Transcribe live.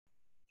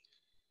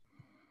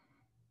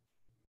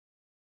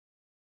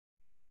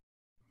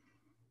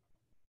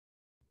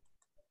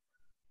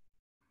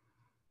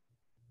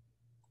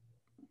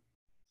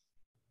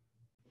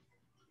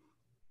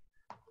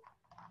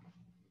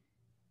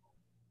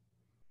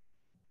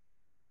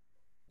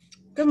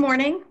Good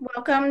morning.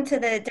 Welcome to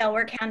the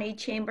Delaware County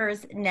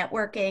Chambers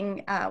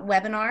Networking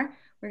webinar.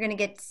 We're going to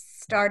get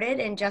started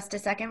in just a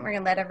second. We're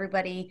going to let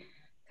everybody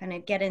kind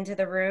of get into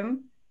the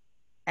room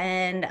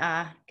and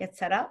get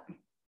set up.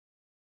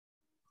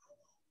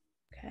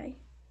 Okay.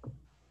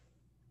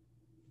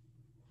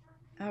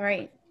 All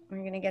right. We're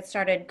going to get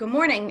started. Good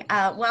morning.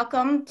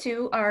 Welcome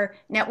to our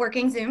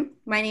networking Zoom.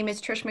 My name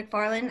is Trish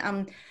McFarland.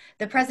 I'm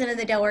the president of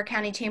the Delaware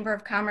County Chamber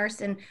of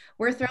Commerce, and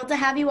we're thrilled to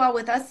have you all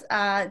with us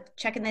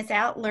checking this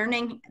out,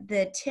 learning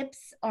the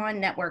tips on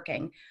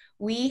networking.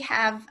 We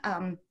have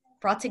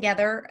brought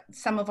together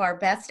some of our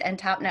best and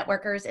top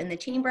networkers in the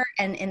chamber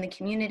and in the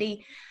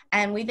community,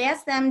 and we've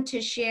asked them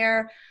to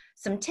share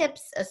some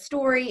tips, a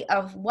story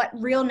of what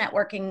real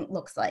networking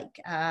looks like,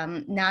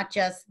 not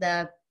just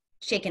the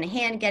shaking a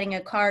hand, getting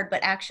a card,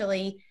 but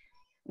actually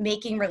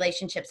making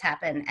relationships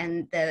happen.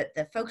 And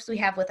the folks we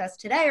have with us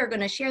today are going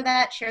to share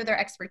their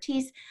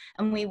expertise,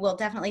 and we will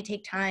definitely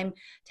take time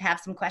to have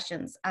some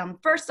questions.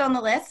 First on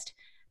the list,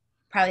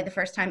 probably the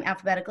first time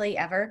alphabetically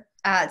ever,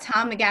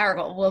 Tom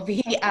McGarrigle will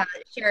be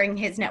sharing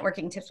his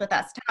networking tips with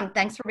us. Tom,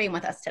 thanks for being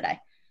with us today.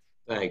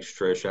 Thanks,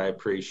 Trish. I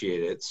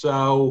appreciate it.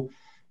 So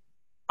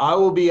I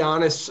will be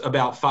honest,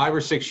 about 5 or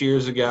 6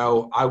 years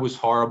ago, I was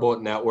horrible at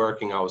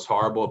networking. I was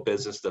horrible at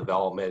business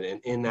development. And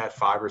in that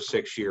 5 or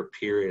 6 year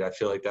period, I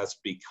feel like that's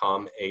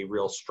become a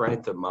real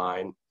strength of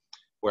mine,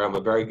 where I'm a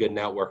very good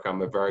networker.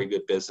 I'm a very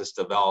good business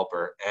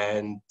developer.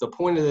 And the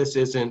point of this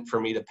isn't for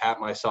me to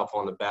pat myself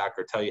on the back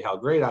or tell you how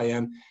great I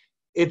am.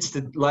 It's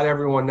to let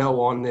everyone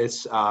know on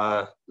this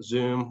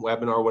Zoom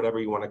webinar, whatever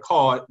you want to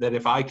call it, that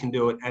if I can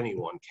do it,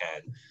 anyone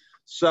can.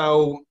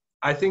 So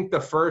I think the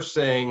first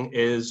thing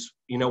is,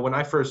 when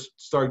I first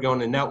started going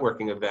to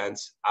networking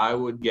events, I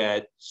would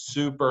get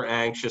super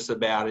anxious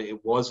about it.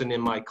 It wasn't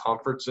in my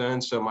comfort zone.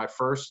 So my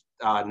first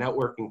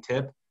networking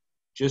tip,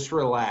 just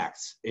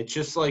relax. It's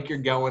just like you're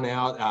going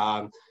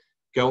out,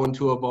 going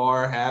to a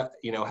bar,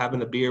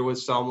 having a beer with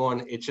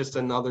someone. It's just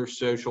another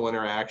social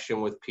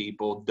interaction with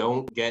people.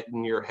 Don't get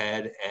in your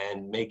head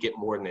and make it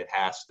more than it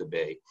has to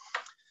be.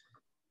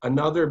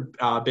 Another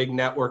big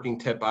networking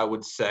tip I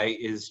would say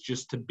is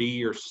just to be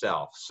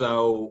yourself.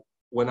 So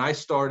when I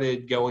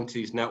started going to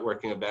these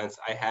networking events,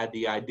 I had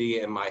the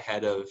idea in my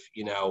head of,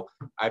 I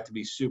have to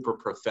be super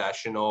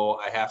professional.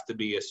 I have to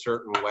be a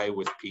certain way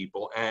with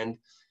people. And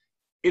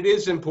it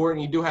is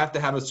important. You do have to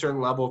have a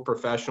certain level of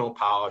professional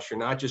polish. You're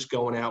not just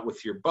going out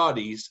with your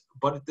buddies,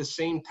 but at the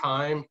same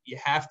time, you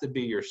have to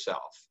be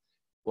yourself.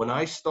 When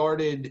I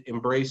started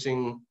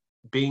embracing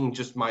being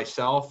just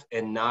myself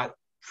and not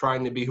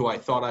trying to be who I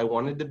thought I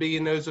wanted to be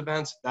in those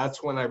events,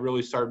 that's when I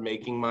really started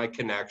making my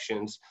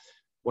connections,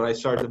 when I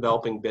started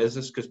developing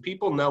business, because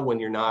people know when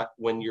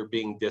you're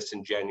being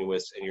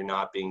disingenuous and you're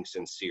not being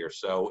sincere.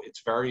 So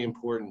it's very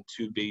important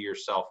to be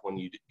yourself when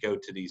you go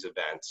to these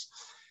events.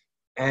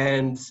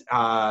 And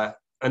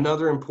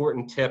another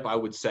important tip I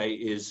would say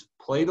is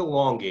play the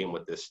long game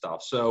with this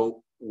stuff.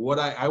 So what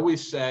I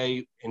always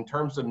say in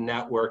terms of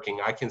networking,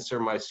 I consider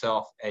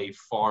myself a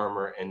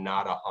farmer and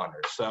not a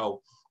hunter.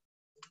 So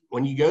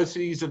when you go to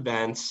these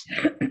events,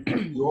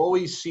 you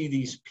always see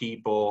these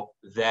people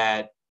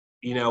that,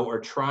 are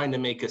trying to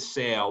make a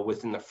sale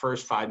within the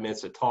first 5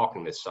 minutes of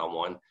talking to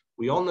someone.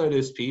 We all know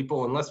those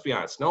people, and let's be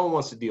honest, no one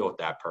wants to deal with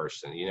that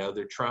person.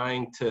 They're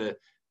trying to,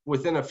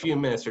 within a few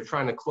minutes, they're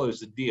trying to close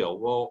the deal.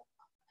 Well,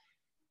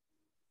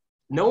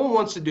 no one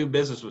wants to do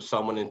business with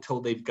someone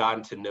until they've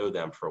gotten to know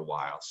them for a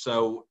while.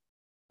 So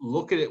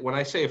look at it. When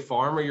I say a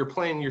farmer, you're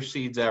planting your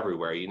seeds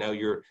everywhere.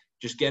 You're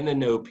just getting to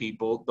know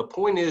people. The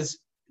point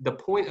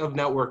of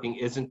networking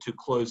isn't to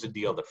close a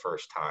deal the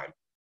first time.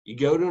 You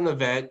go to an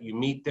event, you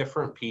meet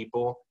different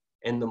people,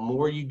 and the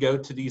more you go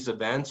to these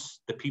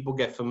events, the people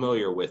get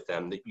familiar with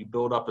them, that you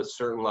build up a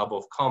certain level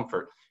of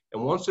comfort.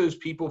 And once those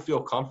people feel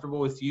comfortable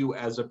with you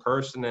as a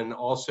person and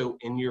also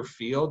in your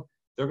field,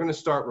 they're going to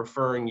start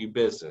referring you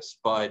business.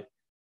 But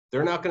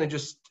they're not going to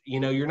just,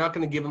 you're not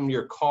going to give them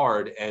your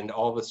card and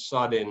all of a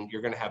sudden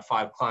you're going to have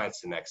 5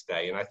 clients the next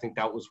day. And I think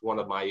that was one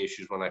of my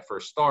issues when I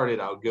first started.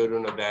 I would go to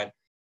an event,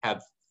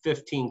 have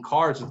 15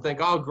 cards and think,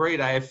 oh, great,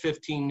 I have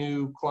 15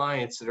 new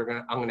clients that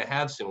I'm going to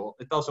have soon. Well,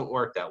 it doesn't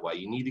work that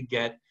way.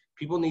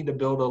 People need to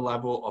build a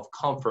level of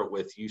comfort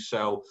with you.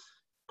 So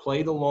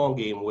play the long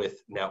game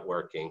with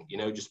networking.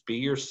 Just be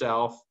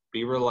yourself,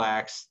 be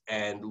relaxed,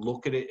 and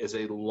look at it as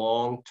a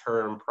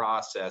long-term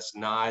process,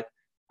 not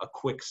a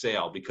quick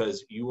sale,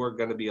 because you are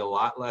going to be a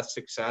lot less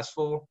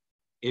successful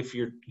if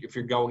you're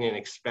going in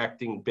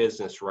expecting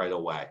business right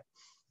away.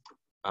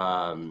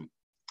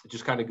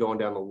 Just kind of going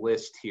down the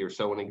list here.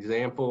 So an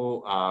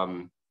example of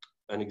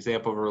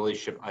a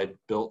relationship I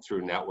built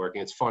through networking.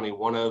 It's funny,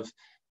 one of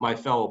my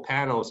fellow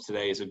panelists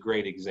today is a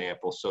great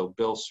example. So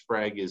Bill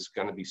Sprague is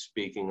going to be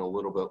speaking a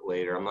little bit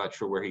later. I'm not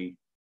sure where he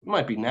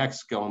might be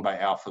next, going by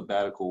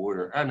alphabetical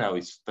order. I know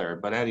he's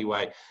third, but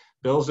anyway,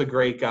 Bill's a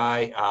great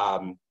guy.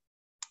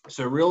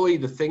 So really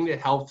the thing that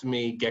helped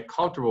me get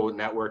comfortable with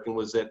networking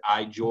was that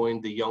I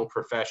joined the Young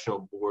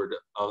Professional Board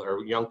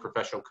or Young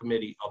Professional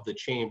Committee of the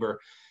Chamber.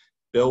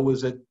 Bill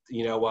was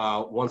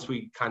once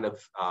we kind of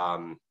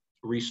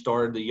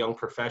restarted the Young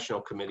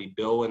Professional Committee.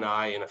 Bill and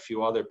I and a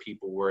few other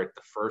people were at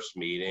the first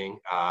meeting.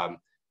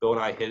 Bill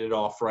and I hit it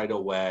off right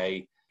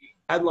away.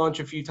 Had lunch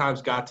a few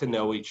times, got to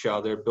know each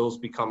other. Bill's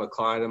become a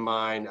client of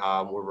mine.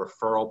 We're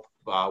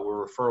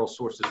referral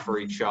sources for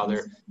each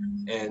other.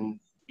 And,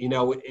 you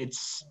know,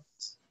 it's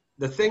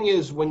the thing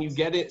is when you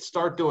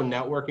start doing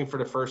networking for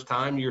the first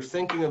time, you're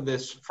thinking of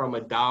this from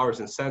a dollars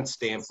and cents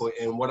standpoint.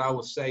 And what I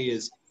will say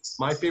is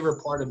my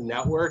favorite part of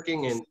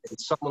networking and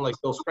someone like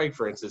Bill Sprague,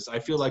 for instance, I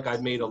feel like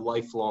I've made a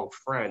lifelong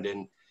friend.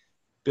 And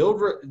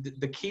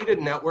the key to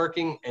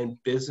networking and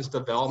business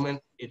development,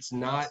 it's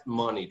not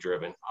money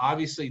driven.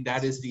 Obviously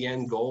that is the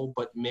end goal,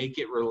 but make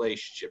it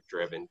relationship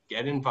driven.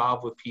 Get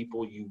involved with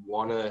people you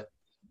want to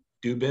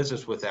do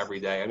business with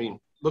every day. I mean,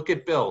 look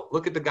at Bill,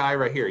 look at the guy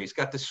right here. He's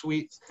got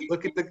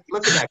look at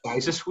that guy.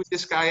 He's the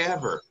sweetest guy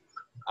ever.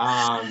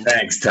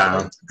 Thanks,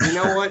 Tom. You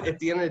know what, at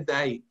the end of the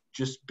day,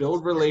 just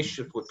build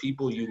relationships with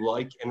people you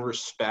like and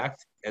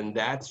respect. And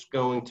that's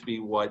going to be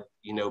what,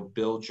 you know,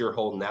 builds your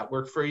whole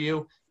network for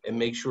you. And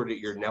make sure that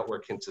your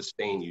network can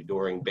sustain you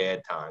during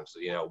bad times.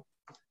 You know,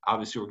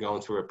 obviously we're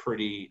going through a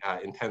pretty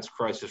intense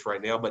crisis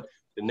right now, but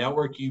the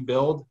network you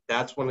build,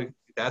 that's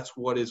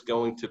what is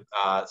going to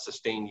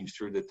sustain you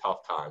through the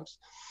tough times.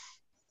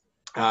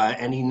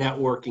 Any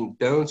networking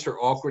don'ts or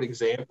awkward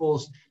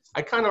examples?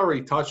 I kind of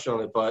already touched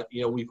on it, but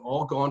you know, we've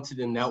all gone to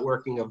the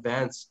networking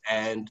events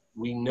and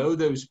we know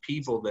those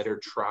people that are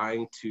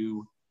trying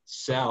to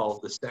sell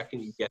the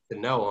second you get to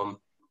know them.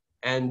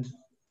 And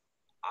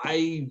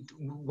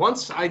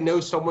once I know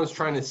someone's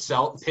trying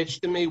to pitch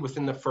to me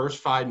within the first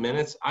 5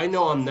 minutes, I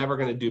know I'm never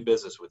going to do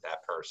business with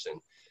that person.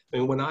 I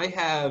mean, when I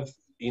have,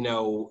 you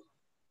know,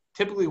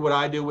 typically what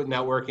I do with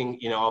networking,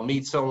 you know, I'll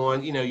meet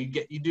someone, you know,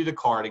 you do the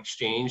card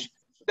exchange,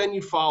 then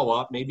you follow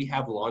up, maybe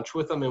have lunch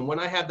with them. And when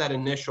I have that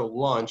initial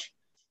lunch,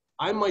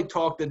 I might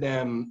talk to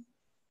them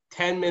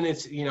 10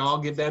 minutes, you know, I'll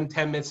give them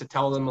 10 minutes to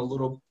tell them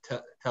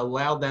to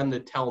allow them to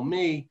tell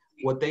me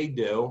what they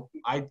do.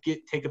 I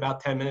take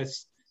about 10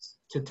 minutes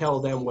to tell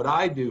them what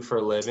I do for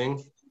a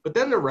living. But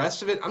then the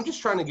rest of it, I'm just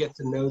trying to get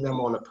to know them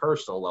on a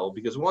personal level.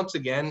 Because once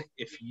again,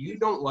 if you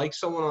don't like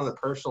someone on a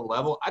personal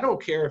level, I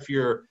don't care if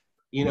you're,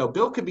 you know,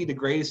 Bill could be the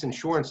greatest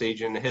insurance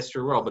agent in the history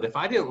of the world. But if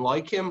I didn't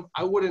like him,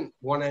 I wouldn't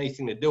want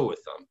anything to do with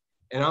him.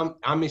 And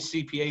I'm a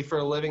CPA for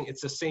a living.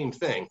 It's the same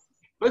thing.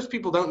 Most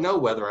people don't know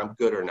whether I'm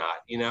good or not.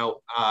 You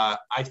know, I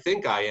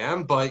think I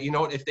am. But, you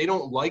know, if they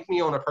don't like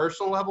me on a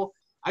personal level,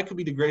 I could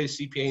be the greatest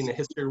CPA in the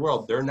history of the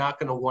world. They're not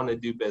going to want to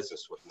do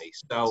business with me.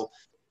 So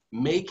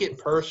make it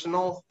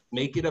personal.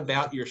 Make it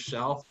about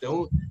yourself.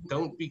 Don't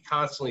be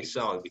constantly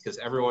selling because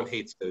everyone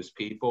hates those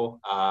people.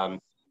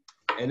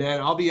 And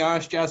then I'll be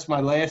honest, Jess,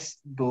 the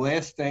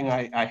last thing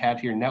I had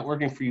here,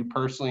 networking for you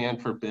personally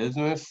and for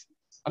business.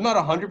 I'm not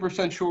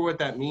 100% sure what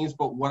that means,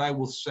 but what I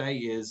will say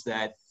is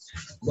that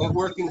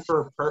networking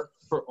for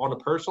on a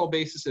personal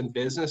basis and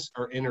business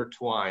are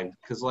intertwined.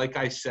 Because like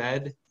I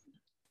said,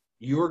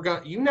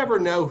 you never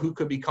know who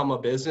could become a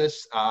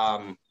business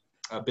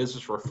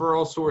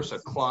referral source, a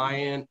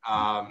client,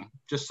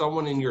 just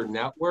someone in your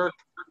network.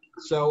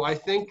 So I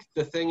think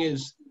the thing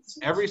is,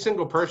 every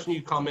single person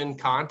you come in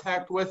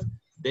contact with,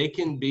 they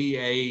can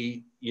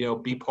be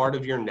be part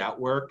of your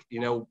network.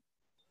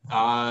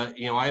 I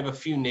have a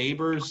few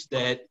neighbors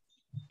that,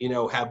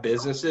 have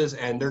businesses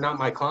and they're not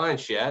my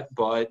clients yet,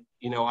 but,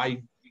 I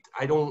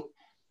don't.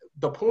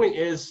 The point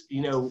is,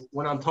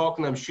 when I'm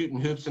talking, I'm shooting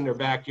hoops in their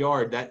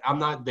backyard, that I'm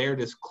not there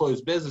to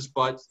close business,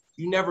 but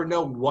you never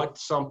know what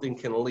something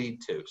can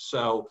lead to.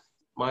 So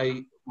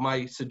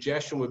my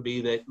suggestion would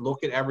be that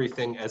look at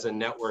everything as a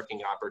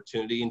networking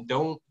opportunity and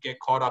don't get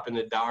caught up in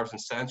the dollars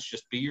and cents.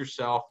 Just be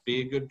yourself,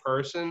 be a good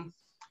person.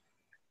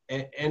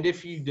 And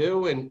if you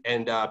do, and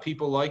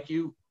people like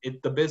you,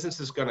 the business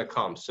is going to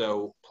come.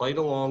 So play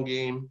the long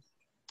game,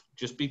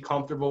 just be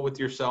comfortable with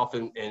yourself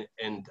and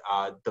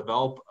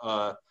develop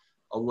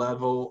a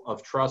level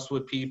of trust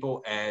with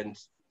people and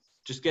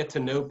just get to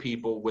know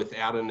people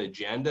without an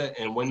agenda.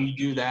 And when you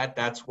do that,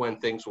 that's when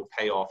things will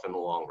pay off in the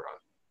long run.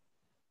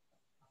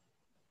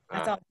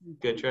 That's awesome.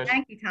 Good, Trish.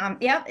 Thank you, Tom.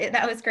 Yep,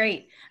 that was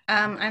great.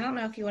 I don't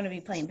know if you want to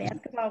be playing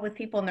basketball with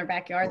people in their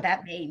backyard.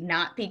 That may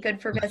not be good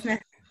for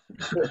business.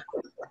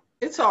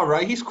 It's all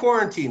right. He's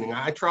quarantining.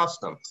 I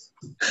trust him.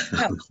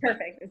 Oh,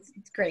 perfect.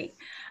 It's great.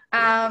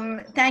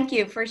 Thank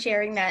you for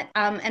sharing that.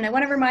 And I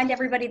want to remind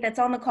everybody that's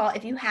on the call,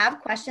 if you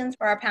have questions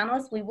for our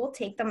panelists, we will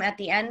take them at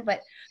the end,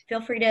 but feel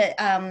free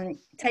to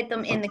type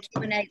them in the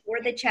Q&A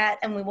or the chat,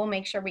 and we will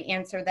make sure we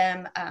answer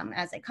them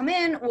as they come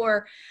in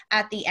or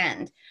at the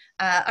end.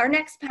 Our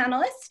next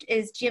panelist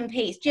is Jim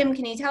Pace. Jim,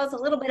 can you tell us a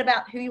little bit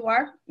about who you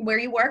are, where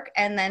you work,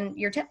 and then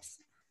your tips?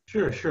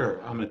 Sure.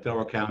 I'm a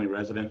Delaware County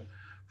resident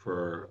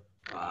for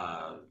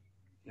a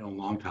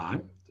long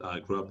time. I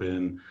grew up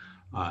in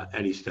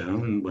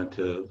Eddystone, went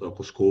to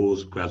local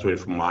schools, graduated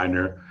from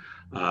Widener,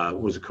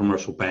 was a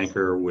commercial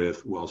banker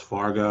with Wells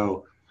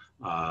Fargo,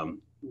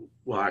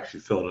 actually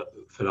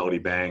Fidelity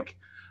Bank,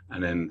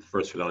 and then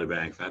First Fidelity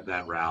Bank,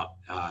 that route.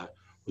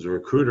 Was a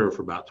recruiter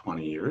for about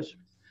 20 years.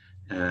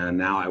 And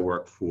now I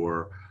work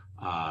for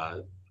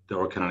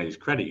Delaware County's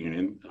credit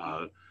union,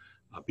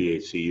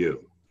 BHCU.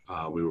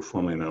 We were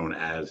formerly known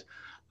as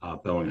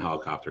Boeing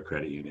Helicopter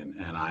Credit Union,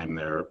 and I'm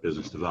their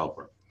business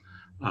developer.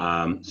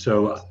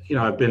 So,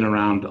 I've been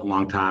around a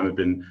long time. I've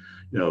been,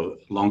 a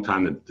long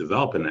time to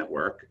develop a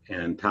network.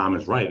 And Tom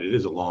is right. It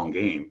is a long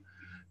game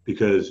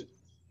because,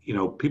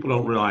 people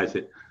don't realize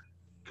that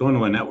going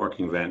to a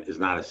networking event is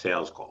not a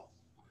sales call.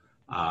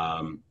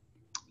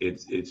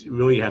 It's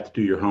really, you have to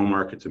do your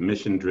homework. It's a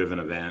mission-driven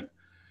event.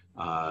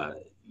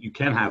 You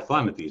can have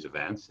fun at these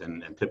events,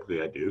 and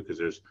typically I do because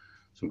there's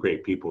some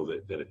great people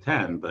that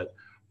attend, but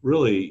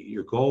really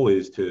your goal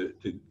is to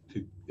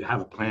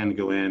have a plan to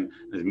go in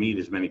and meet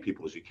as many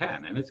people as you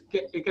can. And it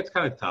gets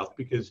kind of tough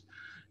because,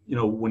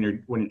 when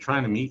you're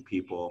trying to meet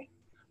people,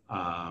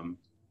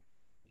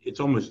 it's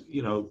almost,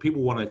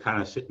 people want to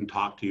kind of sit and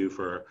talk to you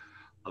for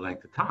a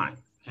length of time.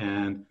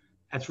 And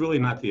that's really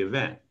not the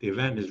event. The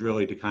event is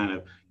really to kind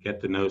of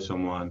get to know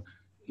someone,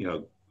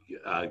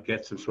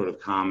 get some sort of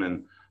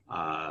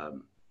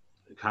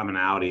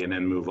commonality, and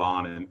then move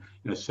on and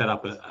set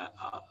up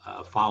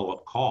a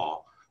follow-up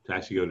call to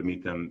actually go to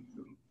meet them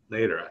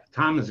later.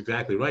 Tom is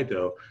exactly right,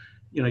 though.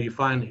 You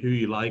find who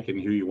you like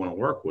and who you want to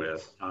work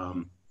with,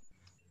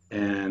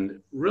 and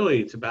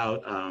really it's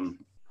about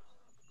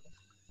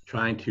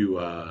trying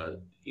to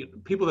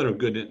people that are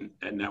good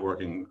at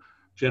networking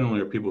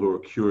generally are people who are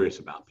curious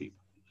about people.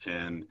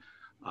 And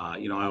I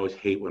always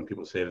hate when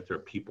people say that they're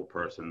people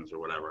persons or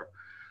whatever,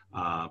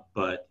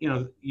 but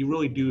you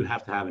really do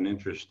have to have an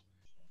interest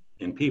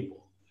in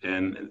people,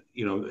 and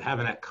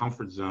having that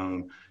comfort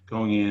zone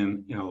going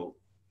in, how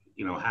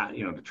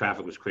the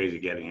traffic was crazy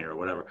getting here or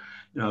whatever,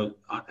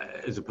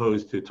 as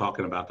opposed to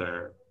talking about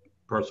their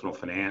personal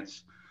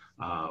finance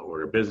or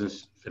their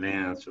business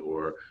finance,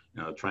 or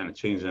trying to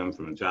change them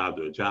from a job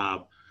to a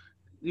job.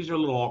 These are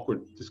little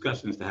awkward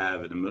discussions to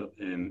have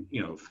in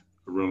a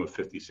room of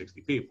 50,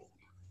 60 people.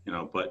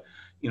 But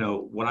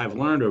what I've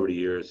learned over the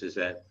years is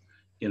that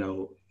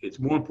it's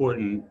more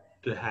important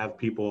to have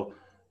people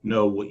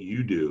know what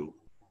you do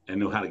and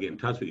know how to get in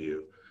touch with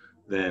you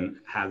than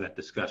have that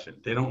discussion.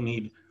 They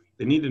need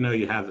to know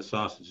you have the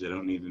sausage. They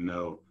don't need to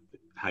know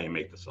how you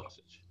make the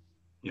sausage,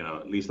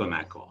 at least on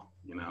that call.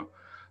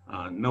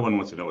 No one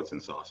wants to know what's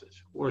in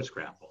sausage or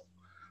scrapple.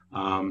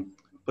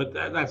 But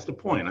that's the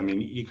point. I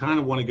mean, you kind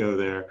of want to go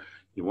there.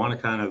 You want to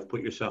kind of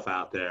put yourself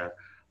out there.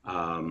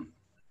 You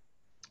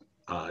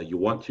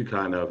want to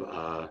kind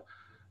of,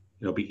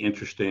 be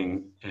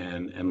interesting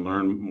and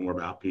learn more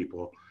about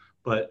people.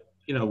 But,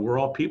 we're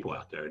all people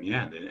out there in the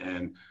end.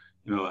 And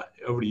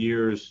over the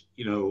years,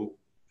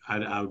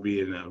 I would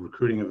be in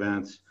recruiting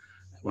events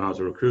when I was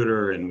a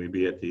recruiter, and we'd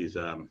be at these,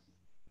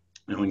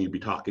 when you'd be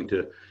talking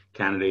to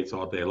candidates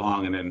all day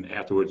long, and then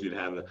afterwards you'd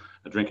have a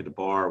drink at the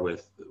bar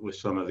with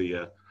some of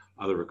the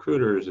other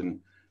recruiters, and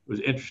it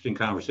was interesting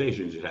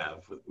conversations you'd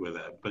have with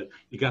that. But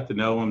you got to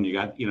know them. You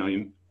got,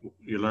 you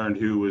learned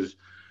who was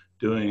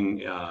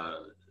doing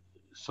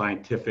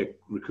scientific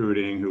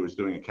recruiting, who was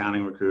doing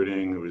accounting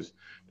recruiting, who was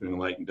doing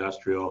light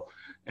industrial,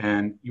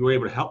 and you were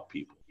able to help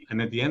people.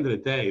 And at the end of the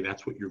day,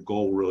 that's what your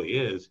goal really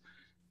is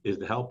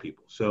to help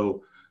people.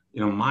 So,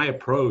 my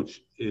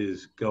approach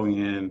is going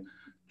in,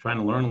 trying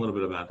to learn a little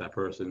bit about that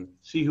person,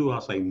 see who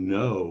else I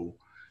know,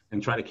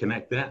 and try to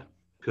connect them.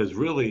 Because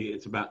really,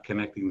 it's about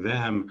connecting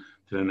them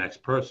to the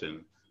next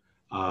person.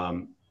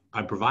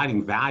 By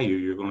providing value,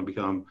 you're going to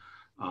become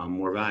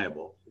more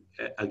valuable.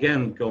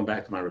 Again, going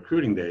back to my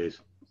recruiting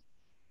days,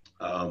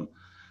 and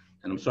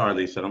I'm sorry,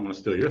 Lisa, I don't want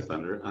to steal your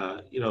thunder.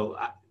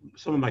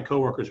 Some of my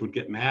coworkers would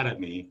get mad at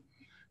me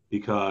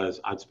because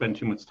I'd spend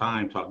too much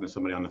time talking to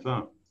somebody on the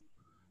phone.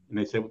 And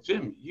they'd say, well,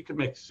 Jim, you could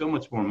make so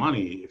much more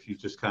money if you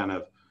just kind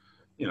of,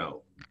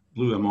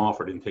 blew them off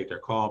or didn't take their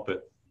call.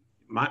 But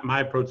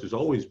my approach has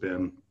always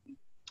been,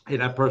 hey,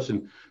 that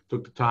person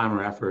took the time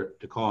or effort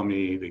to call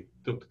me. They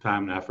took the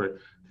time and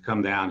effort to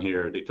come down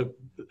here. They took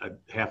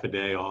half a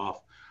day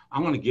off.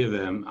 I'm going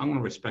to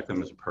respect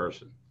them as a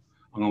person.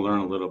 I'm going to learn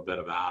a little bit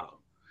about them.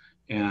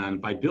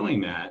 And by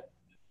doing that,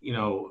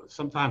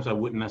 sometimes I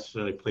wouldn't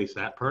necessarily place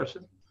that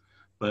person,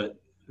 but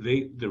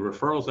the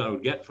referrals that I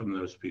would get from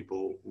those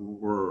people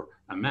were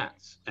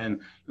immense.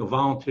 And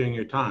volunteering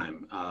your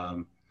time,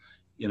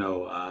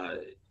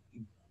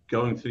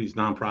 going to these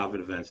nonprofit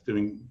events,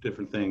 doing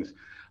different things,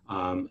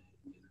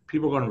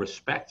 people are going to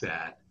respect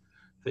that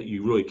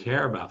you really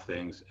care about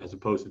things, as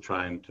opposed to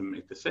trying to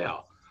make the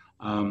sale.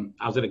 I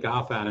was at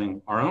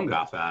our own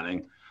golf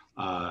outing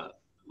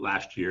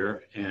last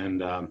year,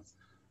 and a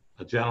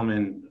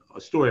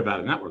story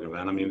about a network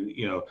event. I mean,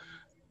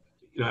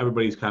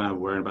 everybody's kind of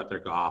worrying about their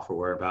golf or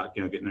worrying about,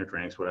 getting their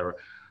drinks, whatever.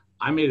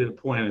 I made it a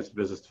point as the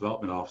business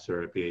development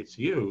officer at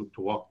BHCU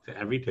to walk to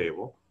every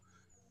table,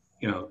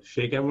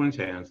 shake everyone's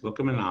hands, look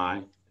them in the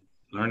eye,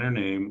 learn their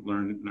name,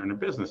 learn their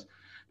business.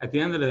 At the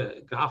end of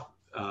the golf,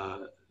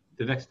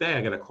 the next day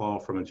I got a call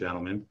from a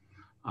gentleman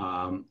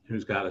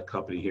who's got a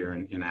company here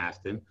in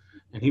Aston,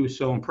 and he was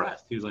so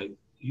impressed. He was like,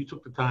 you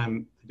took the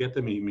time to get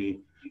to meet me.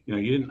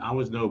 I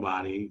was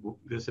nobody,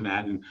 this and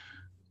that.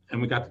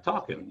 And we got to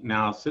talking.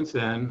 Now, since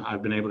then,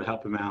 I've been able to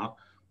help him out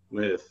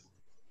with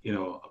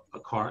a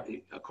car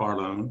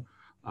loan,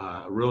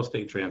 a real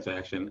estate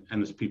transaction,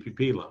 and this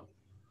PPP loan.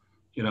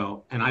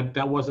 And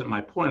that wasn't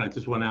my point. I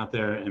just went out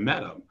there and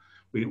met him.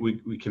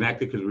 We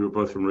connected because we were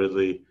both from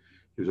Ridley.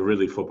 He was a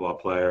Ridley football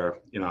player.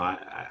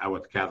 I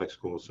went to Catholic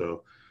school,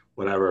 so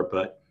whatever.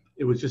 But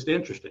it was just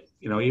interesting.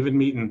 Even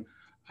meeting,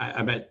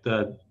 I met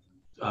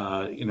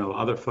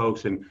other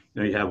folks, and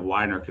you have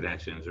Widener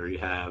connections, or you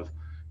have,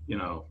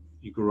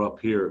 you grew up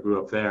here, grew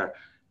up there,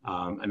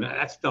 and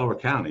that's Delaware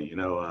County.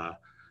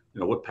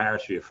 What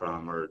parish are you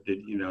from, or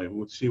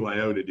what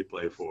CYO did you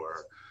play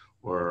for,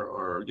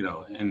 or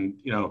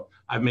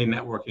I've made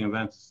networking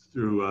events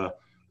through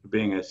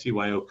being a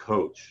CYO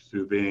coach,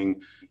 through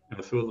being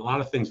through a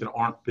lot of things that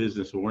aren't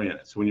business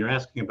oriented. So when you're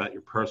asking about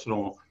your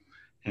personal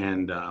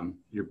and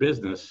your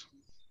business,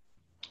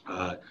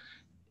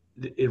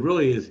 it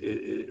really is.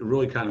 It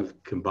really kind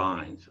of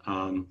combines.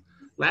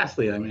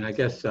 Lastly, I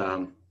guess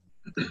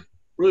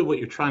really what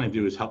you're trying to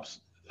do is help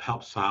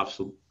solve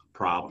some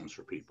problems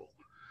for people.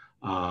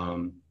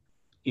 And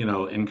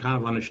kind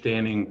of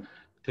understanding,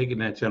 taking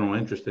that general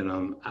interest in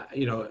them.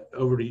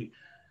 Over the,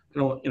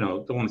 don't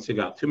want to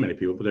single out too many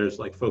people, but there's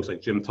like folks like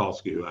Jim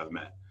Tulsky who I've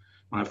met.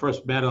 When I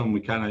first met him,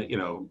 we kind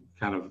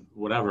of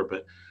whatever,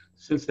 but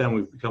since then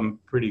we've become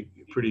pretty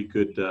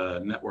good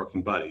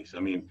networking buddies.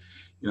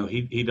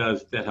 He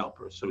does debt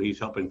helpers, so he's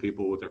helping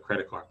people with their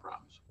credit card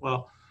problems.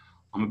 Well,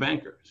 I'm a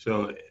banker,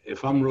 so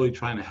if I'm really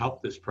trying to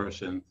help this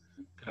person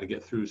kind of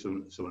get through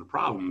some of the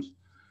problems,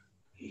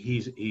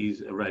 he's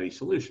a ready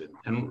solution.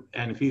 And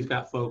if he's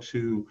got folks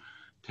who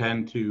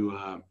tend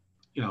to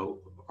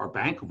are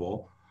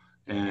bankable,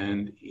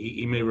 and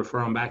he may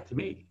refer them back to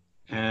me,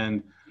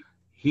 and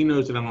he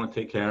knows that I'm going to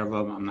take care of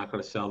them. I'm not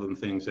going to sell them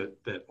things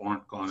that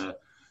aren't going to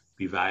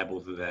be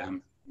valuable to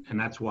them, and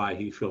that's why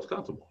he feels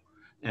comfortable.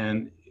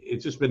 And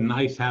it's just been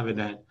nice having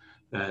that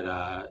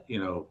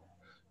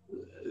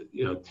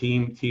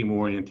team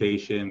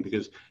orientation,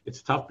 because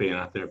it's tough being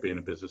out there being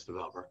a business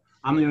developer.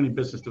 I'm the only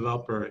business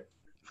developer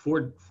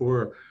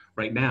for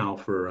right now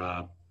for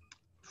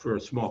a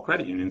small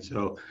credit union.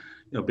 So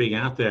being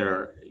out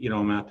there,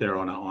 I'm out there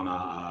on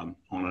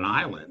an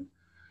island,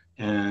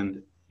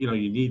 and you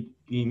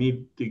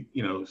need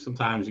to,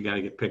 sometimes you got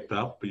to get picked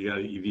up, but you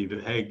need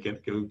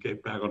to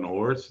get back on the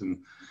horse.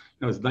 And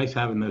it's nice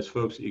having those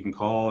folks that you can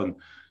call and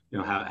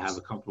have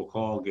a comfortable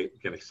call, get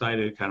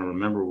excited, kind of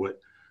remember what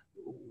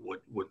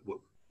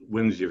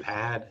wins you've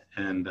had.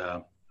 And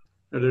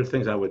there are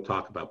things I would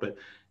talk about, but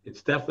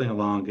it's definitely a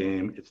long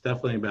game. It's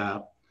definitely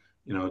about,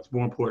 it's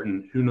more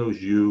important who knows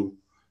you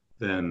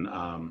than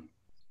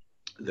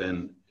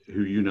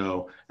who you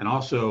know. And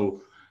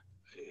also,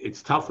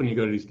 it's tough when you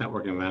go to these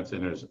networking events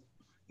and there's,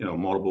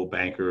 multiple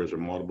bankers or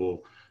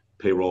multiple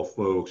payroll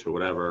folks or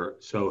whatever.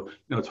 So,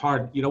 it's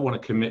hard. You don't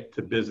want to commit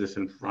to business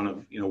in front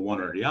of,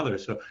 one or the other.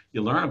 So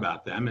you learn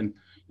about them, and,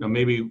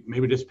 maybe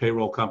this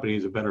payroll company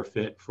is a better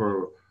fit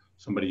for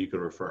somebody you could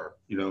refer,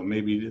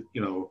 maybe,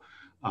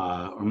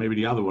 or maybe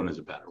the other one is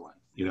a better one,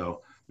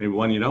 maybe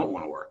one you don't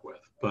want to work with,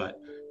 but,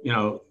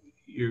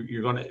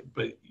 you're going to,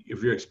 but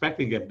if you're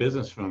expecting to get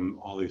business from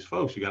all these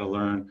folks, you got to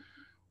learn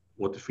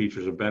what the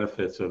features and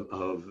benefits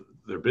of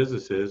their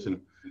businesses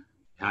and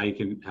how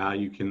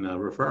you can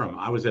refer them.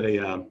 I was at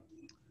a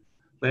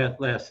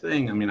last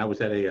thing. I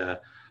was at a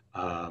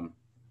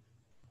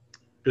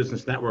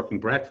business networking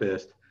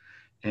breakfast,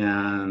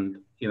 and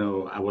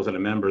I wasn't a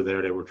member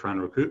there. They were trying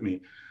to recruit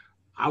me.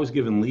 I was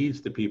giving leads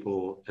to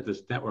people at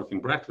this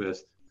networking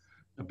breakfast,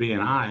 a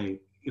BNI,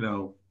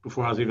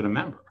 before I was even a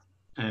member,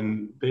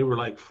 and they were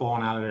like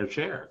falling out of their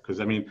chair because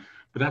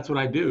but that's what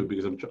I do,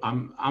 because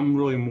I'm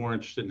really more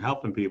interested in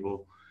helping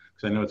people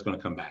because I know it's going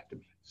to come back to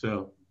me.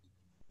 So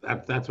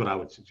that's what I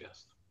would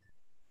suggest.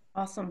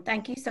 Awesome.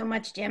 Thank you so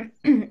much, Jim.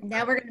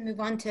 Now we're going to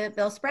move on to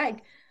Bill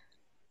Sprague.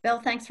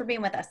 Bill, thanks for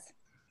being with us.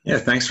 Yeah,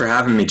 thanks for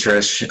having me,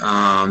 Trish.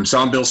 So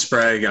I'm Bill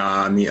Sprague.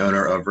 I'm the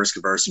owner of Risk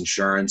Averse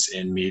Insurance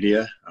in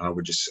Media.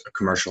 We're just a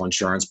commercial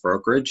insurance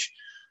brokerage.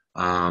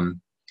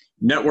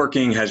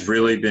 Networking has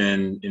really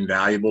been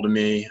invaluable to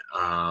me.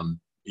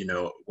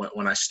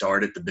 When I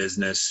started the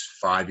business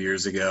 5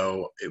 years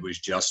ago, it was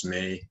just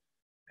me.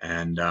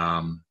 And,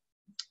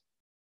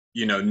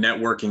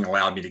 networking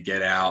allowed me to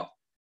get out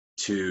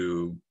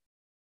to,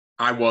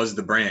 I was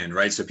the brand,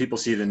 right? So people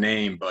see the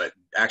name, but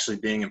actually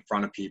being in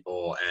front of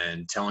people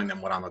and telling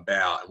them what I'm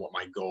about and what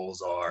my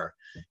goals are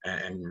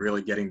and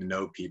really getting to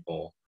know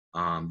people,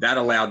 that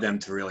allowed them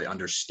to really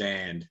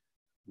understand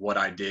what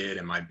I did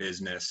and my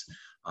business.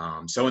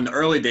 So in the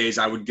early days,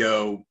 I would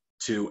go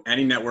to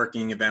any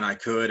networking event I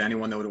could,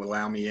 anyone that would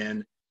allow me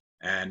in.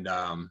 And,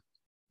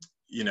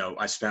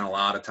 I spent a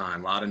lot of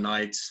time, a lot of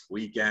nights,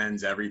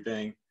 weekends,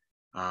 everything.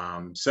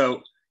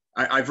 So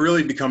I've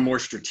really become more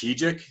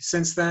strategic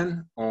since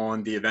then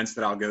on the events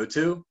that I'll go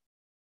to,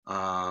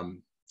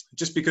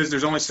 just because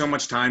there's only so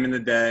much time in the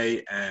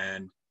day,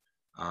 and,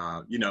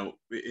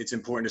 it's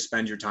important to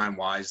spend your time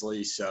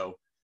wisely. So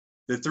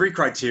the 3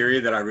 criteria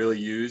that I really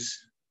use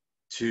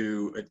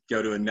to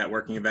go to a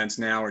networking events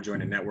now or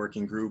join a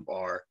networking group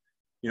are,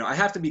 I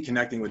have to be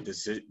connecting with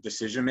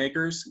decision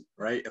makers,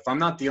 right? If I'm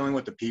not dealing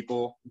with the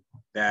people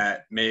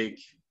that make,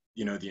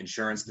 the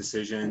insurance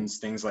decisions,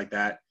 things like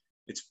that,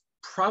 it's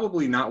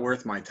probably not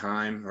worth my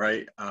time,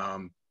 right?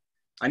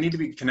 I need to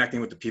be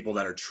connecting with the people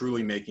that are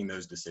truly making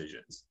those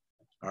decisions.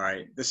 All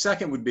right. The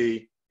second would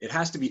be, it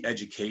has to be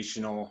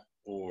educational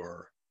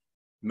or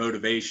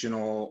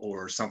motivational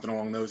or something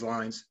along those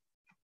lines.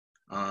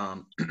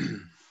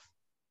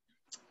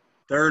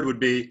 Third would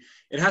be,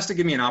 it has to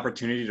give me an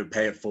opportunity to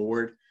pay it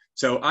forward.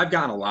 So I've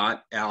gotten a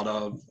lot out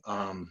of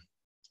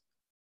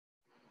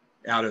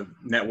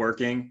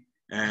networking,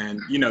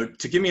 and,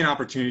 to give me an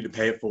opportunity to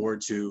pay it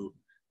forward to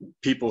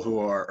people who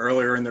are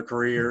earlier in their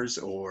careers,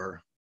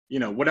 or,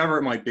 whatever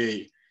it might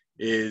be,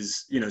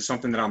 is,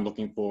 something that I'm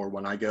looking for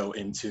when I go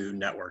into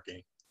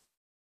networking.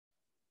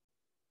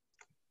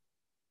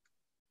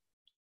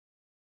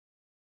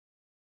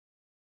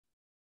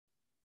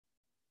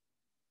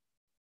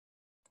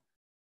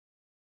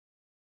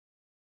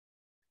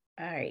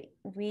 All right,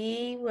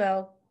 we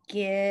will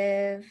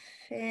give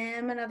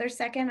him another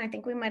second. I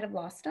think we might have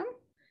lost him.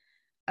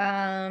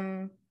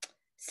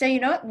 So you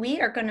know what? We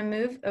are going to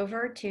move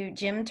over to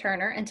Jim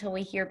Turner until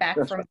we hear back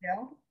from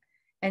Bill,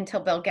 until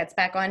Bill gets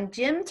back on.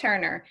 Jim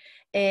Turner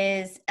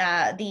is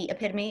the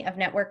epitome of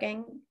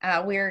networking.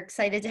 We're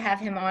excited to have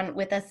him on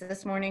with us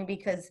this morning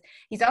because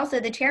he's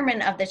also the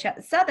chairman of the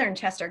Southern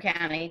Chester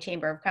County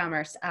Chamber of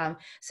Commerce.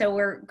 So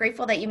we're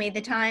grateful that you made the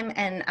time,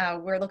 and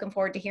we're looking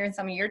forward to hearing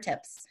some of your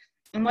tips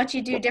and what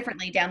you do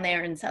differently down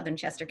there in Southern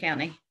Chester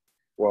County.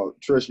 Well,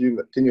 Trish,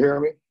 can you hear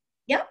me?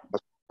 Yep.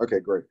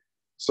 Okay, great.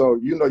 So,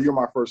 you're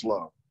my first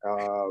love.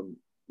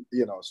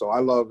 So I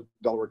love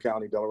Delaware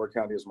County. Delaware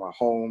County is my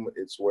home.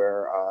 It's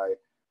where I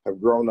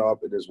have grown up.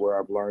 It is where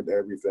I've learned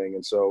everything.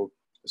 And so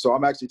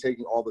I'm actually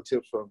taking all the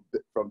tips from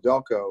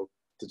Delco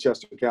to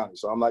Chester County.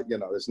 So I'm like,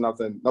 there's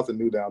nothing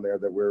new down there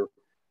that we're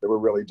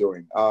really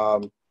doing.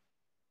 So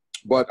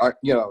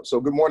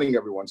good morning,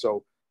 everyone.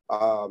 So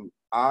networking,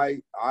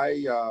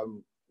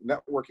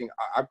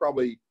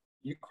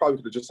 you probably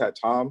could have just had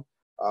Tom.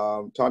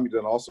 Tom, you did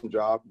an awesome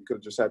job. You could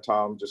have just had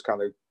Tom just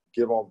kind of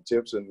give all the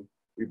tips and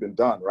we've been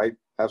done, right?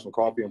 Have some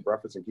coffee and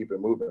breakfast and keep it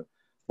moving.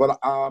 But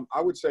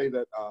I would say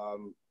that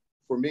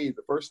for me,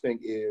 the first thing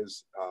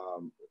is,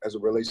 as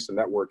it relates to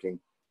networking,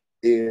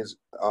 is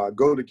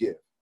go to give.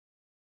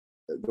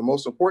 The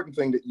most important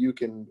thing that you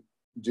can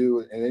do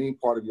in any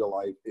part of your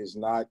life is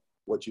not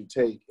what you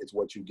take, it's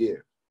what you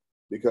give.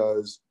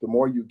 Because the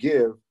more you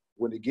give,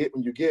 when you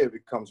give,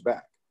 it comes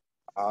back.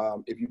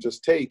 If you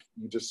just take,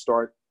 you just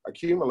start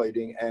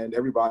accumulating, and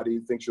everybody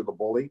thinks you're the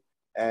bully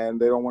and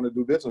they don't want to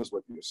do business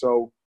with you.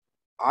 So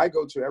I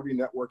go to every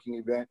networking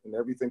event and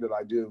everything that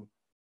I do,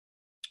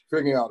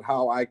 figuring out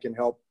how I can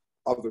help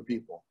other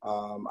people.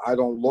 I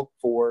don't look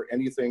for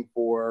anything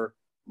for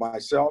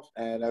myself.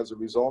 And as a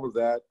result of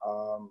that,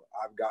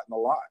 I've gotten a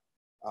lot,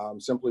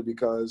 simply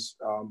because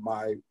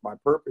my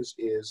purpose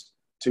is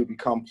to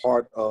become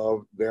part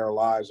of their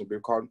lives and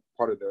become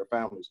part of their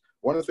families.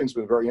 One of the things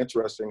that's been very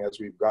interesting as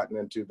we've gotten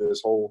into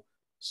this whole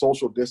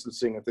social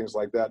distancing and things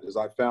like that is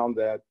I found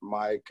that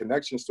my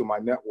connections to my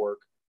network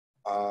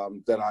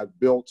that I've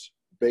built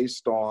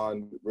based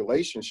on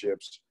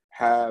relationships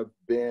have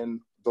been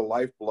the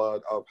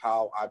lifeblood of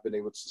how I've been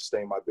able to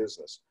sustain my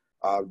business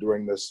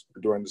during this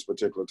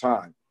particular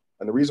time.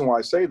 And the reason why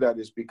I say that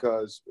is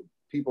because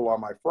people are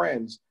my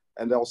friends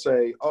and they'll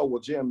say, oh,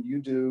 well, Jim, you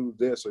do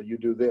this or you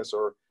do this,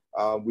 or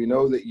we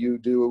know that you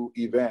do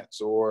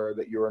events or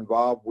that you're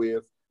involved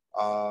with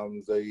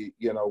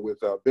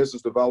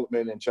business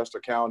development in Chester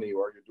County,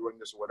 or you're doing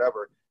this or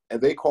whatever. And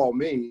they call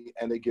me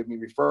and they give me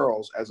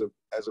referrals as a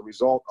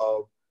result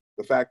of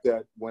the fact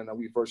that when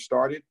we first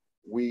started,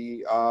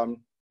 we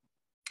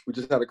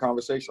just had a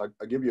conversation.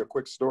 I'll give you a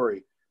quick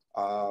story.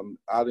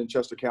 Out in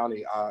Chester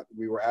County,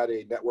 we were at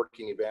a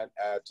networking event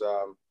at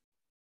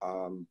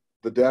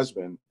the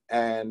Desmond,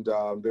 and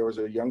there was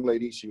a young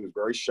lady. She was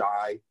very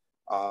shy,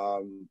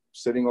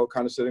 sitting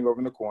over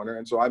in the corner.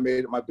 And so I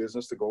made it my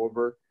business to go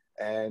over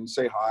and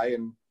say hi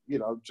and,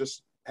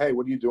 just, hey,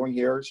 what are you doing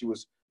here? She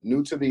was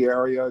new to the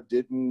area,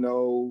 didn't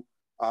know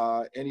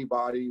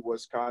anybody,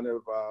 was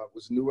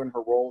new in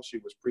her role. She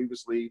was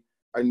previously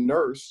a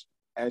nurse,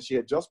 and she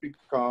had just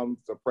become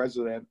the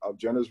president of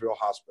Jennersville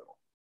Hospital.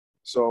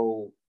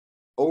 So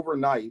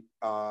overnight,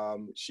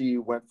 she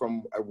went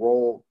from a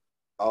role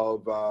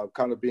of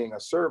kind of being a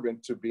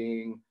servant to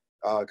being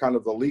kind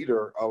of the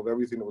leader of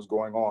everything that was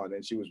going on.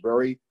 And she was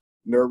very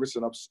nervous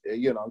and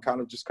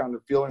kind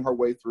of feeling her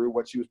way through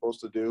what she was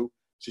supposed to do.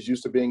 She's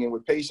used to being in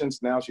with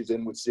patients. Now she's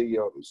in with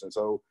CEOs.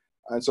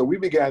 And so we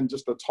began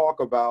just to talk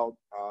about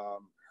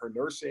her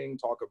nursing,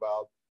 talk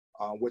about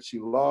what she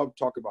loved,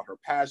 talk about her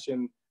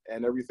passion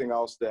and everything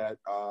else that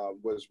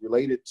was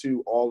related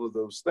to all of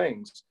those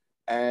things.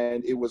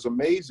 And it was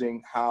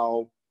amazing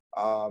how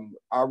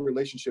our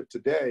relationship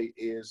today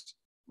is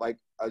like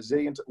a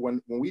zillion.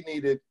 When we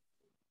needed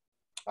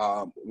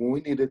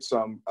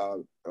some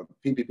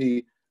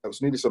PPP,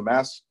 needed some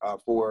masks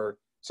for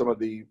some of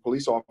the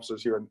police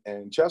officers here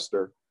in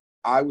Chester,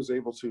 I was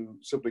able to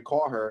simply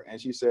call her,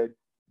 and she said,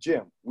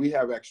 Jim, we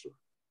have extra.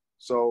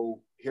 So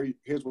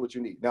here's what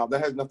you need. Now,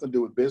 that has nothing to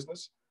do with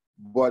business,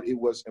 but it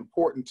was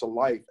important to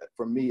life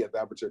for me at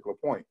that particular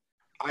point.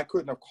 I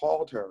couldn't have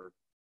called her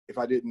if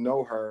I didn't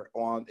know her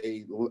on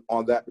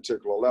that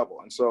particular level.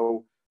 And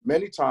so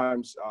many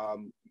times,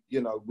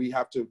 we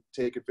have to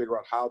take and figure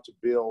out how to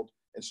build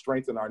and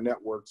strengthen our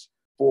networks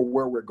for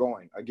where we're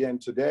going. Again,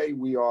 today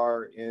we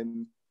are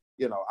in,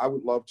 I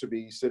would love to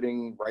be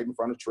sitting right in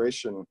front of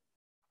Trish and,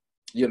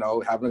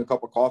 having a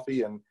cup of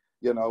coffee and,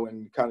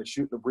 and kind of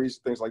shooting the breeze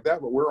and things like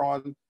that. But we're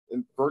on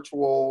in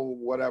virtual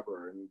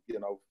whatever, and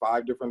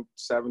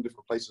 7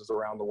 different places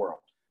around the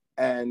world.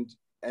 And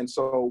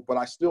so, but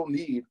I still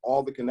need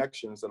all the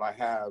connections that I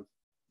have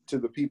to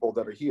the people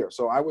that are here.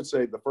 So I would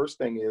say the first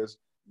thing is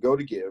go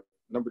to give.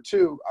 Number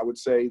 2, I would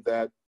say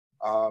that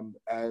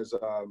as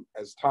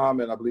Tom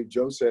and I believe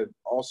Joe said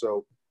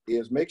also,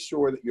 is make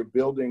sure that you're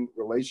building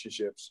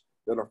relationships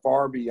that are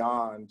far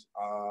beyond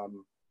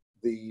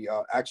the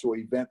actual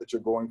event that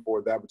you're going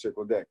for that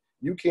particular day.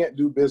 You can't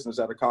do business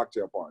at a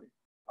cocktail party.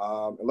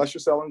 Unless you're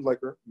selling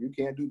liquor, you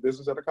can't do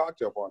business at a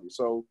cocktail party.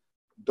 So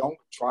don't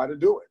try to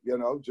do it,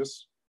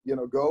 just,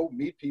 go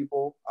meet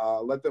people,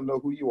 let them know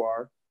who you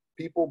are.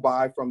 People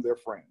buy from their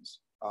friends.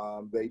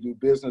 They do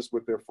business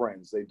with their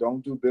friends. They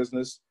don't do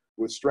business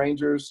with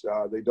strangers.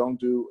 They don't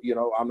do,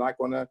 I'm not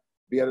going to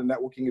be at a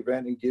networking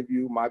event and give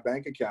you my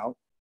bank account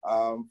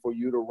for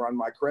you to run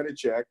my credit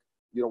check,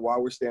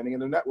 while we're standing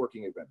in a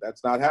networking event.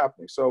 That's not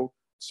happening. So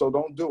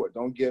don't do it.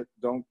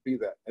 Don't be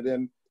that. And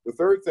then the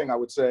third thing I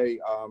would say,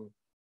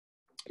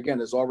 again,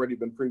 has already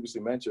been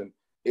previously mentioned,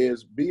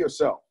 is be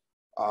yourself.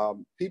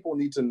 People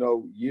need to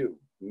know you,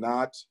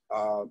 not,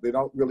 they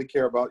don't really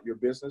care about your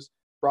business.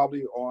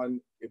 Probably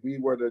if we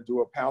were to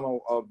do a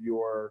panel of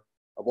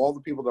all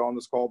the people that are on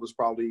this call, there's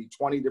probably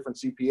 20 different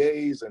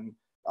CPAs and,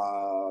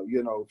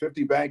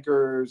 50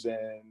 bankers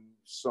and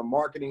some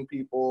marketing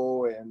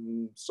people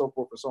and so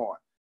forth and so on.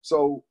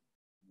 So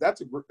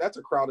that's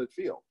a crowded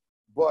field.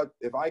 But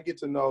if I get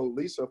to know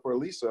Lisa for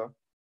Lisa,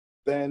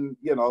 then,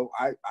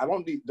 I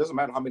don't need, doesn't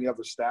matter how many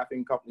other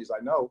staffing companies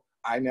I know,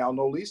 I now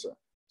know Lisa.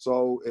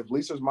 So if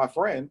Lisa's my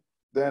friend,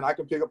 then I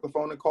can pick up the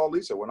phone and call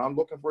Lisa. When I'm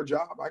looking for a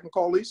job, I can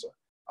call Lisa.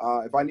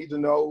 If I need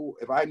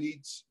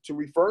to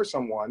refer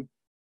someone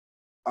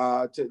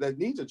that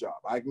needs a job,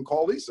 I can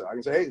call Lisa. I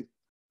can say, hey,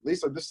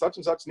 Lisa, this such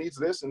and such needs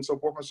this, and so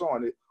forth and so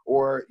on.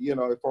 Or,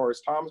 as far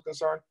as Tom is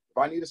concerned, if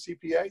I need a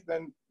CPA,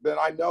 then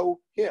I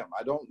know him.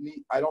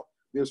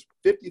 There's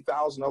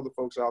 50,000 other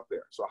folks out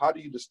there. So how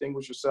do you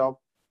distinguish yourself?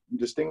 You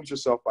distinguish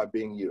yourself by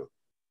being you.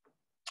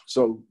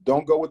 So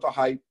don't go with the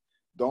hype.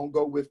 Don't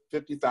go with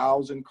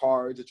 50,000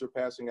 cards that you're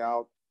passing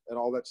out and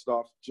all that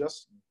stuff.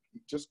 Just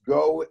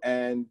go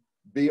and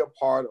be a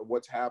part of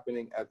what's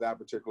happening at that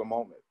particular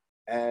moment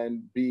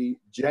and be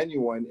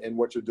genuine in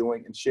what you're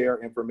doing and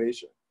share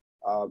information.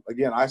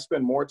 Again, I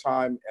spend more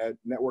time at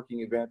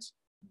networking events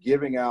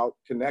giving out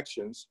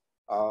connections.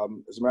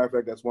 As a matter of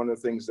fact, that's one of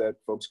the things that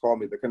folks call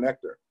me the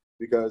connector,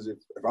 because if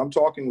I'm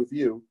talking with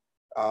you,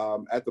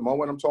 at the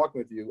moment I'm talking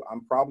with you,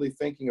 I'm probably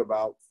thinking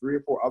about 3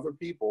 or 4 other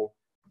people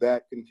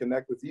that can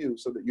connect with you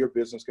so that your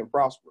business can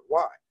prosper.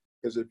 Why?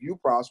 Because if you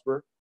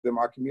prosper, then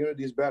our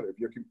community is better.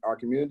 If our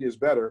community is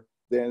better,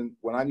 then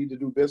when I need to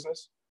do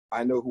business,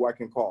 I know who I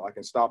can call. I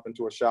can stop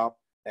into a shop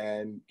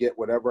and get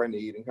whatever I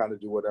need and kind of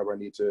do whatever I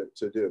need to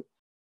do.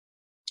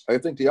 I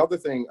think the other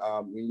thing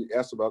you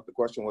asked about, the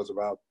question was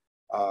about,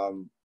 a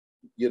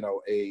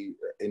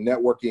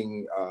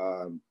networking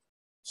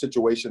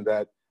situation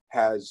that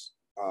has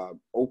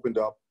opened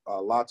up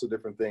lots of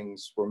different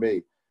things for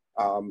me.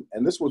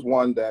 And this was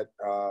one that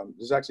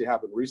this actually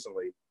happened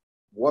recently. It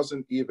was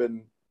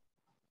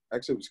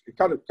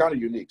kind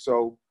of unique.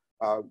 So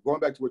going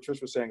back to what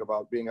Trish was saying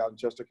about being out in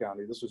Chester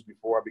County, this was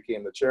before I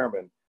became the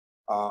chairman.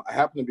 I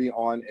happened to be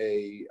on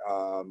a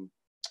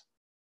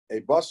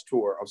bus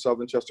tour of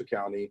Southern Chester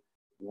County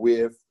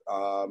with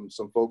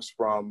some folks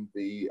from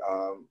the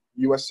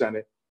U.S.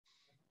 Senate,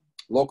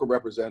 local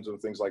representatives,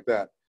 and things like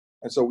that.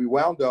 And so we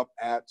wound up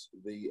at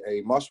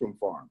a mushroom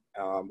farm.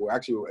 Well,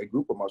 actually, a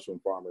group of mushroom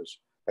farmers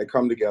had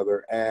come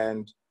together,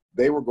 and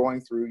they were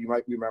going through, you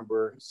might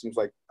remember, it seems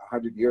like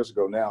 100 years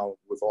ago now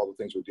with all the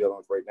things we're dealing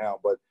with right now,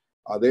 but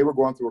they were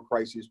going through a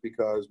crisis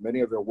because many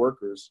of their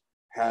workers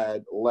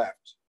had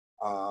left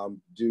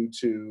due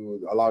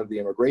to a lot of the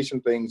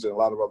immigration things and a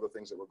lot of other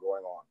things that were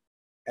going on.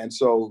 And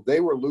so they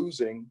were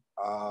losing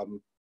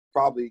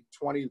probably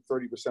 20 to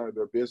 30% of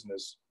their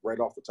business right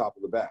off the top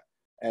of the bat.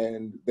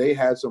 And they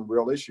had some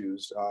real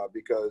issues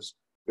because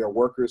their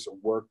workers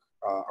work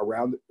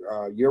around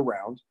year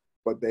round,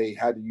 but they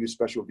had to use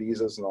special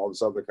visas and all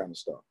this other kind of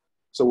stuff.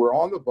 So we're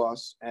on the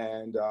bus,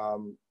 and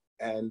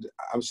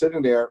I'm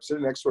sitting there,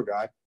 sitting next to a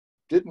guy.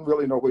 Didn't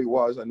really know who he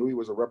was. I knew he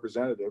was a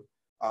representative,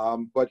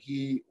 but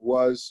he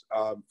was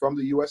from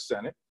the U.S.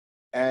 Senate.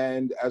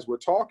 And as we're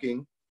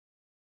talking,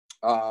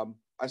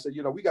 I said,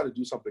 we got to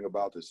do something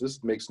about this.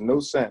 This makes no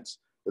sense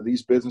that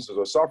these businesses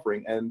are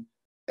suffering.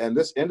 And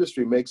this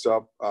industry makes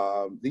up,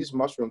 these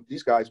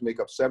guys make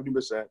up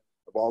 70%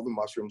 of all the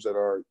mushrooms that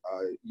are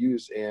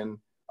used in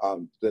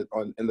that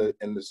on in the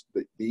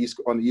east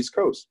on the East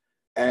Coast,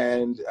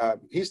 and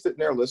he's sitting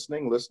there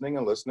listening,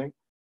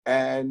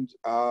 and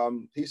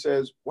he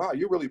says, "Wow,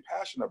 you're really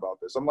passionate about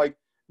this." I'm like,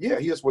 "Yeah."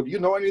 He says, "Well, do you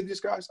know any of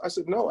these guys?" I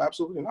said, "No,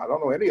 absolutely not. I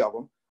don't know any of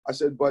them." I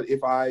said, "But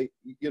if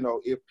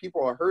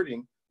people are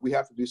hurting, we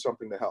have to do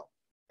something to help."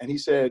 And he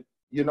said,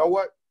 "You know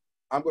what?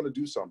 I'm going to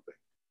do something."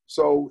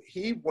 So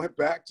he went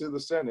back to the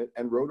Senate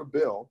and wrote a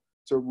bill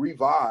to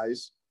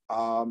revise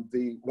some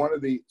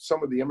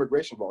of the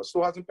immigration laws.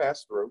 Still hasn't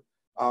passed through,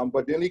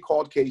 but then he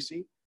called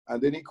Casey,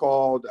 and then he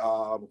called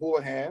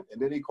Houlihan,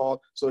 and then he called.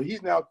 So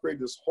he's now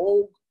created this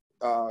whole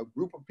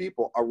group of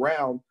people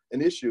around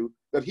an issue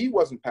that he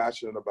wasn't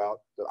passionate about,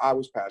 that I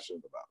was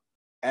passionate about.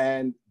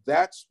 And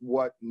that's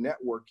what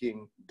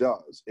networking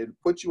does. It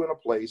puts you in a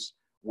place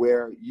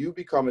where you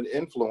become an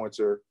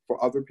influencer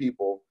for other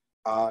people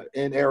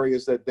in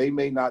areas that they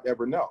may not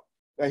ever know.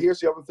 Now, here's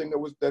the other thing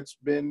that's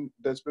been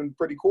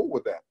pretty cool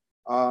with that.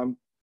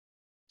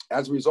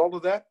 As a result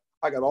of that,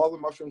 I got all the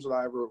mushrooms that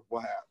I ever will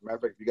have. Matter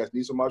of fact, if you guys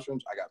need some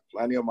mushrooms, I got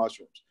plenty of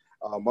mushrooms.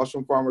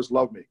 Mushroom farmers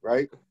love me,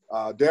 right?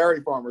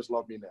 Dairy farmers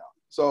love me now.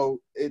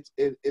 So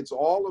it's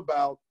all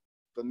about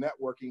the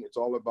networking. It's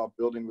all about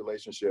building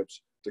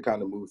relationships to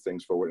kind of move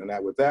things forward.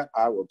 And with that,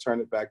 I will turn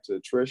it back to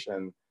Trish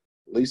and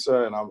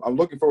Lisa. And I'm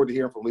looking forward to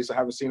hearing from Lisa. I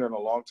haven't seen her in a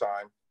long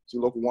time. She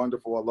looked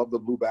wonderful. I love the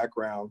blue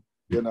background.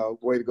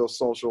 Way to go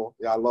social.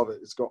 Yeah, I love it.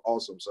 It's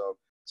awesome.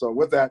 So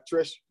with that,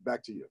 Trish,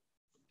 back to you.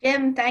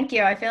 Jim, thank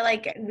you. I feel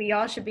like we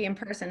all should be in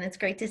person. It's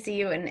great to see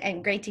you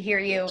and great to hear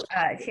you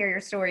share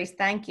your stories.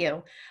 Thank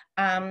you.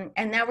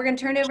 And now we're going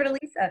to turn it over to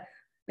Lisa.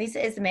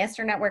 Lisa is the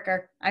master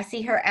networker. I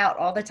see her out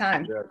all the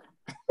time. Yeah.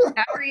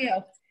 How are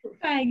you?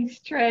 Thanks,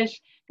 Trish.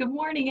 Good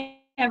morning,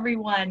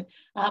 everyone.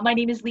 My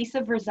name is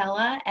Lisa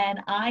Verzella,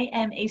 and I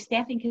am a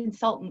staffing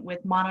consultant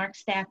with Monarch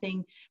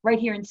Staffing right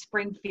here in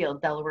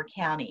Springfield, Delaware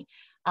County.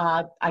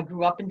 I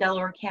grew up in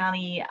Delaware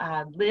County,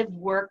 lived,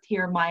 worked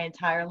here my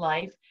entire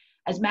life.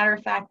 As a matter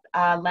of fact,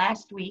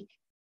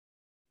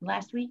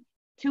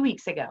 2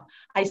 weeks ago,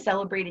 I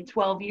celebrated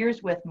 12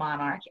 years with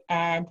Monarch,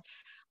 and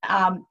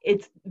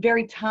it's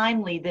very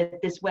timely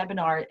that this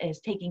webinar is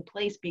taking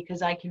place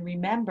because I can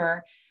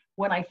remember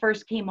when I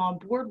first came on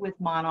board with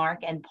Monarch,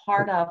 and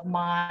part of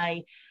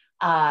my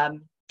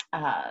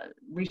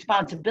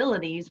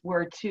responsibilities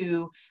were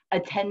to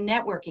attend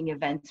networking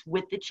events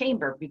with the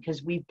chamber,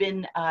 because we've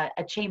been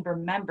a chamber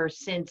member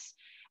since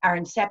our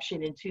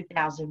inception in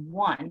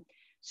 2001.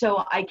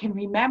 So I can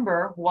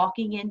remember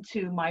walking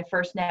into my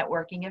first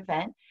networking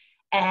event,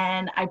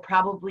 and I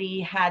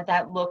probably had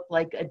that look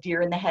like a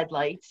deer in the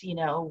headlights.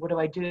 What do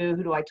I do?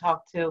 Who do I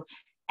talk to?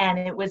 And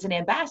it was an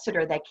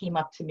ambassador that came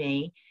up to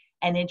me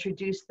and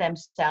introduced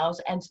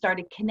themselves and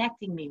started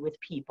connecting me with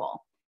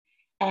people.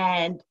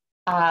 And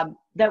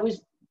that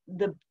was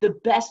the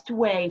best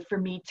way for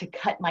me to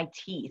cut my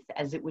teeth,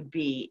 as it would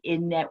be,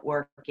 in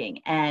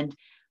networking. And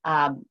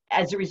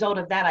as a result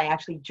of that, I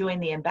actually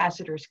joined the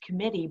ambassadors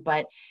committee,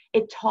 but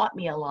it taught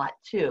me a lot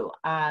too.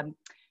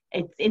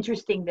 It's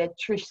interesting that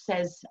Trish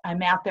says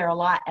I'm out there a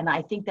lot, and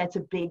I think that's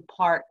a big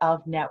part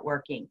of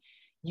networking.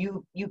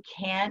 You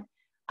can't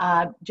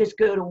just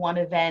go to one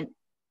event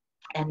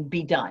and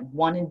be done.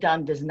 One and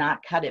done does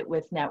not cut it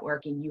with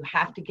networking. You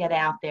have to get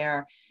out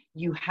there.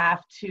 You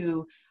have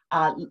to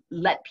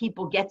let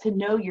people get to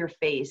know your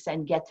face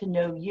and get to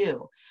know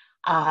you.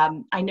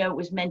 I know it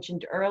was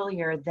mentioned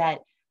earlier that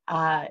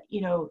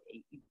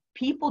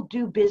people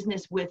do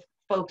business with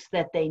folks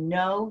that they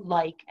know,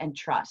 like, and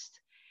trust.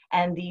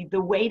 And the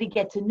way to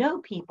get to know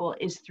people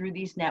is through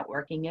these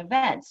networking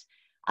events.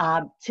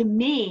 To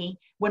me,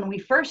 when we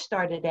first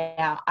started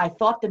out, I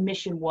thought the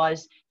mission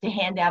was to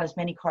hand out as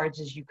many cards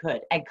as you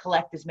could and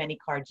collect as many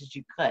cards as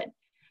you could.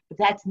 But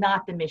that's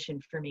not the mission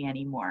for me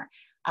anymore.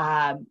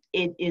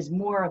 It is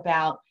more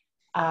about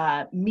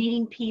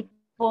meeting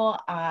people.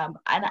 And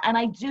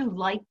I do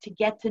like to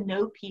get to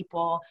know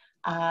people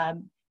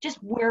just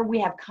where we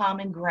have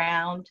common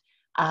ground,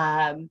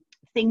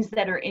 things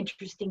that are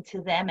interesting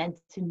to them and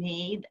to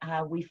me.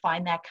 We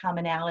find that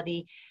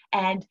commonality.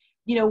 And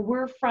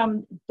we're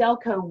from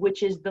Delco,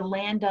 which is the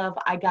land of,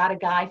 I got a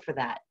guy for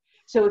that.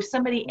 So if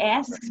somebody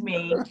asks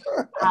me,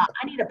 I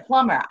need a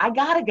plumber, I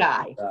got a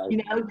guy.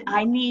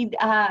 I need,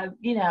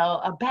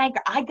 a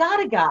banker, I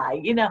got a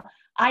guy.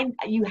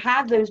 You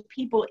have those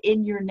people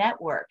in your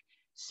network.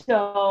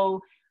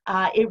 So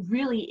it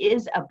really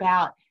is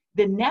about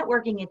the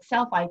networking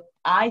itself.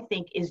 I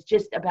think is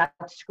just about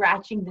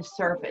scratching the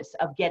surface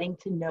of getting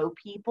to know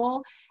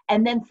people.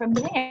 And then from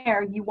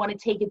there, you want to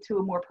take it to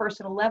a more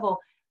personal level.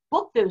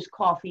 Book those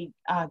coffee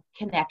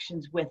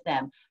connections with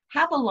them.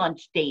 Have a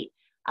lunch date.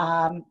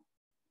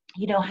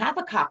 Have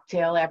a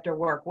cocktail after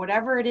work.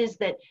 Whatever it is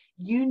that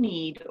you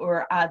need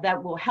or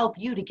that will help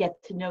you to get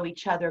to know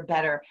each other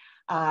better.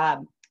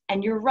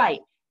 And you're right,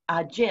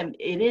 Jim.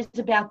 It is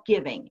about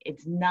giving.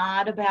 It's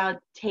not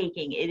about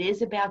taking. It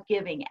is about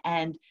giving.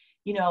 And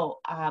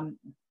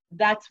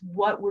that's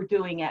what we're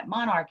doing at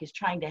Monarch, is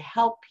trying to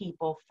help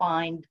people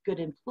find good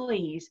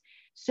employees.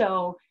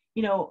 So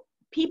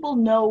people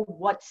know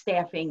what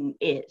staffing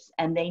is,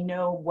 and they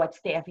know what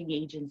staffing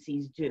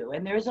agencies do.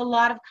 And there's a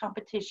lot of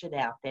competition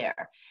out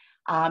there.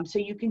 So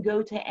you can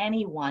go to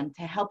anyone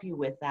to help you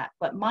with that.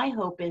 But my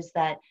hope is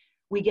that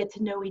we get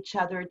to know each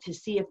other to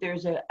see if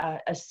there's a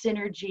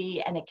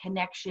synergy and a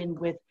connection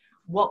with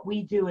what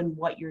we do and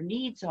what your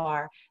needs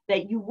are,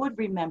 that you would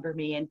remember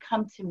me and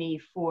come to me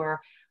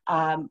for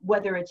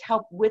whether it's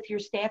help with your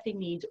staffing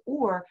needs,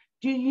 or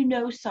do you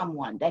know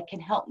someone that can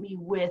help me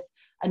with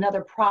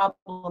another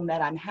problem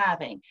that I'm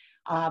having.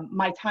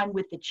 My time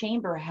with the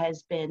chamber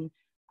has been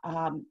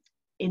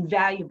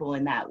invaluable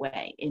in that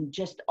way, in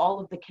just all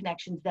of the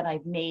connections that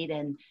I've made,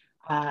 and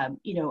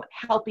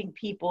helping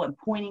people and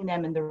pointing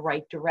them in the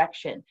right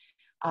direction.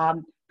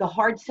 The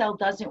hard sell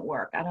doesn't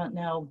work. I don't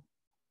know,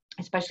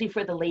 especially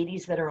for the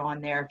ladies that are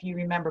on there. If you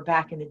remember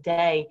back in the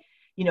day,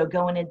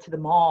 going into the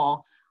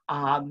mall,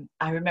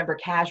 I remember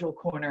Casual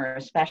Corner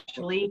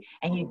especially,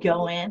 and you'd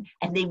go in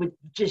and they would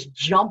just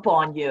jump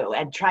on you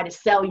and try to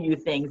sell you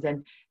things.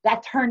 And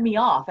that turned me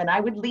off, and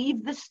I would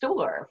leave the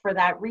store for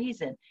that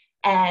reason.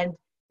 And,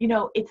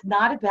 it's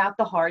not about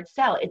the hard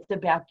sell. It's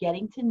about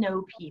getting to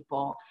know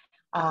people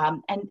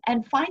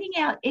and finding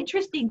out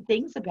interesting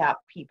things about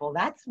people.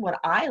 That's what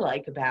I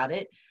like about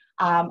it.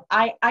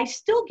 I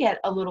still get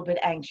a little bit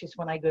anxious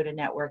when I go to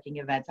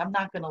networking events. I'm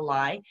not going to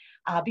lie,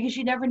 because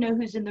you never know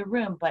who's in the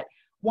room. But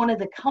one of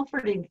the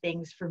comforting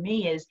things for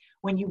me is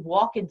when you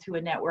walk into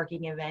a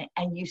networking event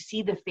and you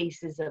see the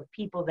faces of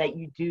people that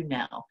you do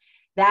know.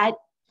 That,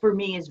 for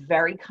me, is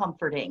very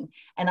comforting.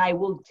 And I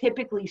will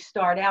typically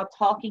start out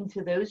talking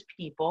to those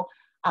people,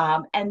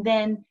 and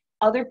then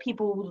other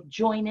people will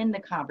join in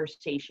the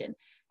conversation.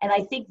 And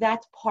I think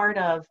that's part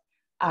of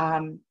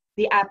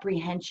the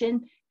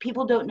apprehension.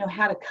 People don't know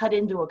how to cut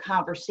into a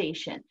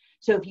conversation.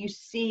 So if you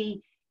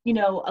see,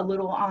 a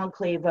little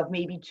enclave of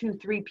maybe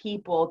 2-3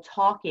 people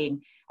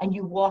talking, and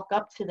you walk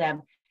up to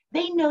them,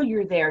 they know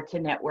you're there to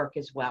network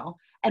as well.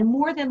 And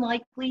more than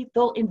likely,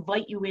 they'll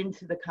invite you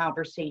into the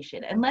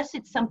conversation, unless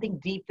it's something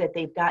deep that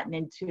they've gotten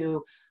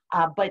into.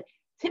 But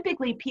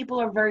typically, people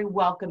are very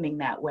welcoming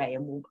that way,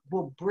 and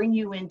will bring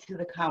you into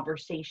the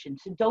conversation.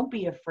 So don't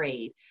be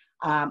afraid,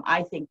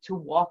 I think, to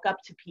walk up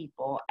to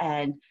people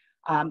and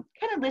kind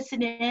of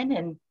listen in,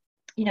 and,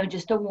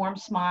 just a warm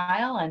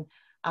smile. And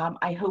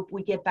I hope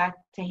we get back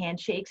to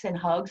handshakes and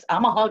hugs.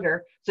 I'm a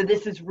hugger, so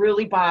this is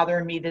really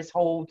bothering me, this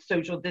whole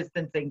social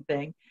distancing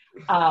thing.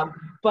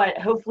 But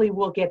hopefully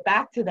we'll get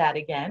back to that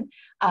again,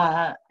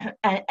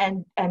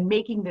 and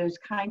making those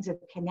kinds of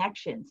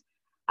connections.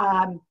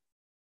 I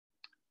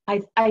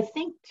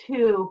think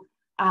too,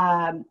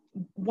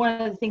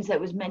 one of the things that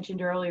was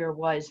mentioned earlier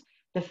was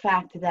the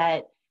fact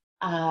that,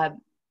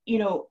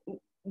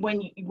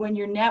 when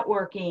you're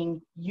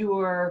networking,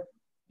 you're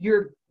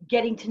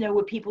getting to know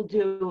what people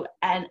do.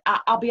 And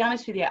I'll be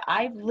honest with you,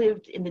 I've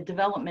lived in the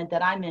development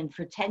that I'm in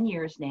for 10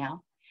 years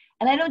now.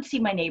 And I don't see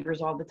my neighbors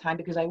all the time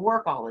because I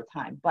work all the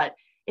time. But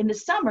in the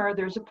summer,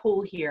 there's a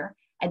pool here.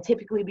 And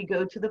typically we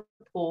go to the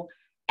pool.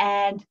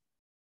 And,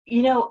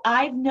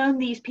 I've known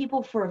these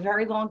people for a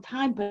very long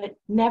time, but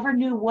never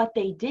knew what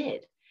they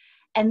did.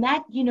 And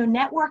that,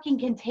 networking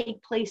can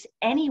take place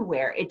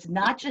anywhere. It's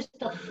not just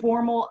a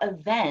formal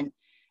event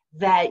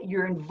that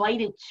you're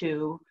invited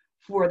to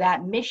for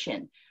that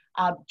mission.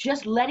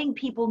 Just letting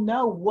people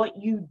know what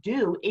you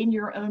do in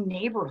your own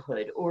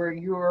neighborhood, or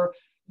your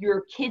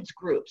kids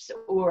groups,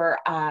 or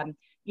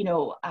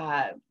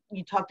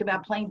you talked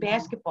about playing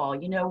basketball.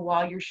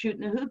 While you're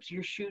shooting the hoops,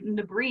 you're shooting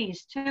the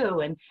breeze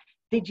too. And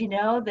did you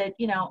know that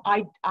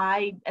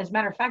I as a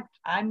matter of fact,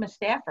 I'm a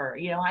staffer.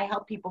 I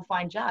help people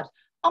find jobs.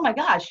 Oh my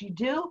gosh, you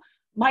do?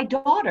 My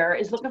daughter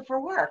is looking for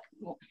work.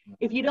 Well,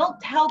 if you don't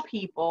tell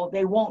people,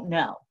 they won't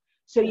know.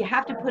 So you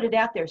have to put it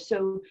out there.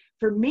 So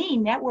for me,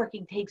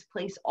 networking takes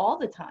place all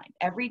the time.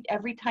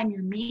 Every time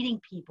you're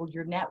meeting people,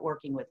 you're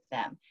networking with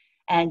them,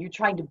 and you're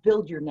trying to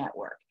build your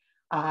network.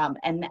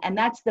 And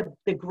that's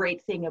the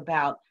great thing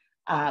about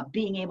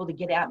being able to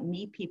get out and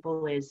meet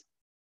people, is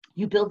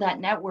you build that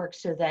network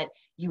so that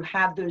you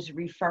have those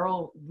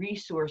referral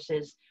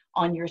resources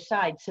on your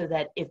side, so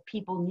that if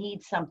people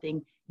need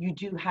something, you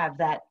do have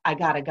that I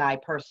got a guy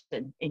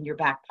person in your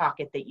back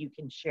pocket that you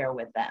can share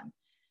with them.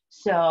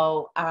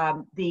 So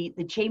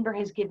the chamber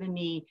has given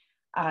me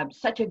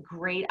such a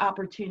great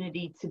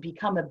opportunity to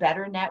become a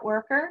better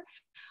networker.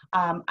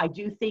 I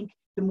do think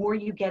the more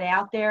you get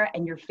out there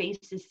and your face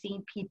is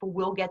seen, people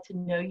will get to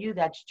know you.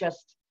 That's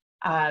just,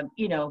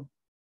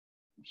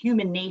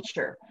 human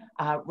nature.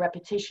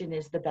 Repetition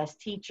is the best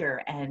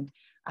teacher, and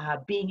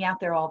being out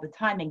there all the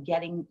time and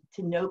getting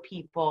to know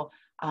people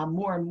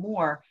more and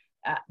more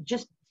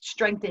just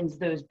strengthens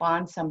those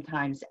bonds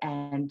sometimes,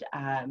 and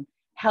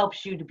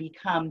helps you to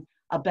become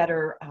a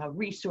better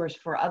resource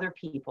for other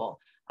people.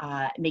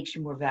 It makes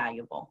you more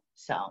valuable.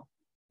 So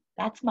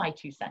that's my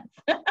 2 cents.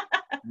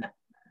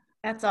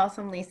 That's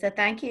awesome, Lisa.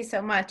 Thank you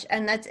so much.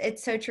 And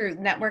it's so true.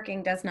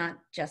 Networking does not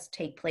just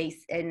take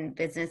place in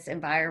business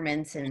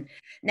environments and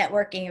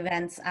networking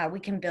events. We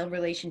can build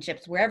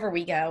relationships wherever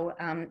we go,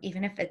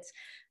 even if it's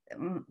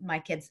my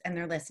kids, and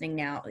they're listening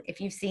now, if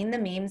you've seen the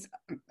memes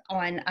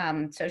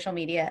on social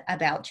media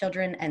about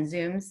children and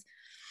Zooms,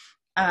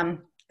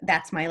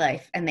 that's my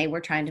life. And they were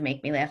trying to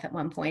make me laugh at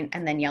one point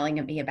and then yelling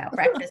at me about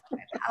breakfast. I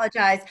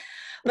apologize.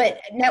 But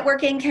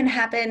networking can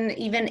happen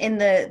even in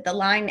the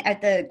line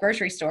at the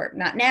grocery store.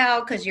 Not now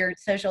because you're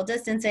social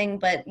distancing,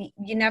 but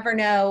you never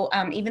know.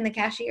 Even the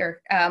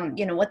cashier,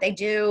 what they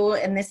do,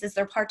 and this is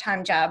their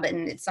part-time job.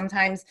 And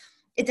sometimes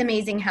it's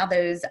amazing how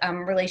those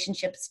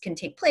relationships can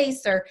take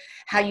place, or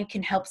how you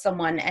can help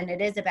someone. And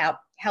it is about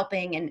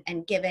helping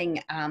and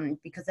giving,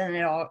 because then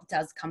it all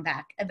does come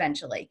back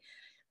eventually.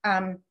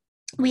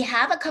 We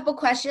have a couple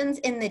questions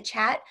in the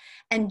chat,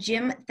 and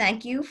Jim,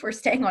 thank you for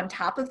staying on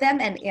top of them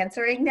and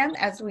answering them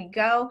as we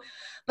go.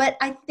 But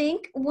I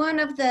think one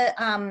of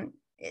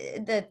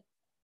the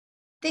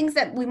things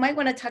that we might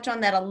want to touch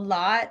on that a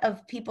lot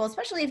of people,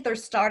 especially if they're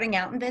starting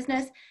out in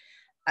business,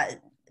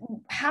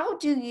 how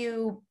do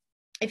you,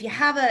 if you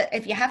have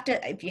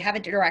a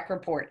direct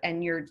report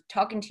and you're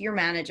talking to your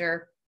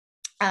manager,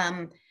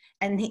 and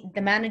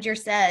the manager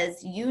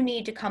says you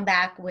need to come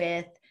back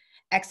with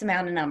X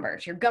amount of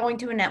numbers. You're going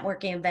to a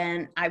networking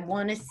event. I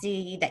want to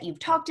see that you've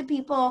talked to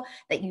people,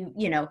 that you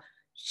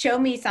show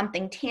me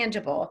something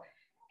tangible.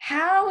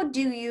 How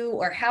do you,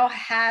 or how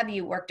have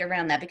you worked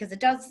around that? Because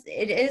it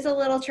is a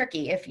little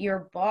tricky if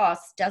your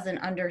boss doesn't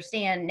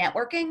understand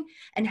networking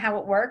and how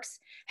it works.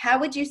 How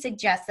would you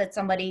suggest that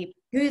somebody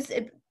who's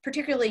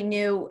particularly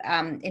new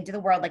into the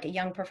world, like a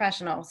young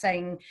professional,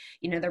 saying,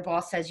 their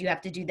boss says you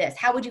have to do this,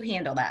 how would you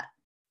handle that?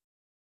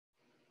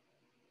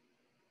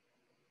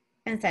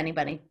 And it's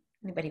anybody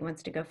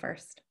wants to go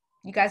first.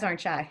 You guys aren't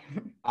shy.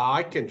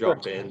 I can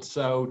jump in.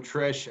 So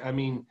Trish, I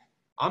mean,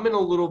 I'm in a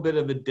little bit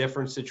of a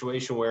different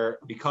situation where,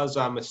 because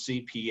I'm a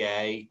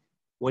CPA,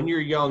 when you're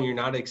young, you're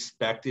not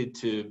expected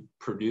to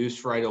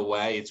produce right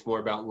away. It's more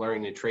about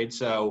learning the trade.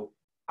 So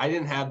I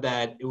didn't have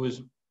that.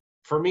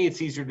 For me,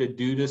 it's easier to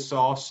do the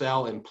soft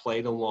sell and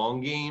play the long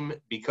game,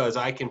 because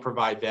I can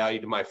provide value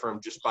to my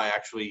firm just by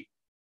actually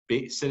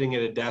sitting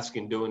at a desk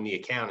and doing the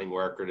accounting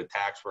work or the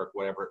tax work,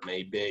 whatever it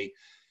may be.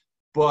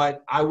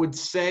 But I would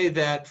say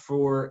that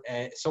for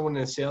someone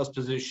in a sales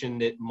position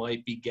that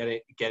might be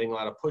getting a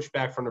lot of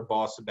pushback from their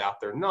boss about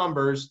their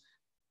numbers,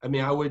 I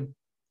mean, I would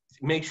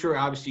make sure,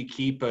 obviously,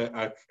 keep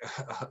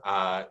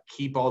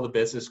keep all the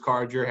business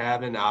cards you're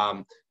having.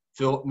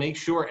 Make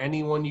sure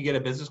anyone you get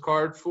a business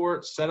card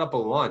for, set up a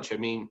lunch. I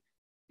mean,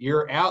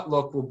 your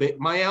outlook will be,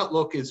 my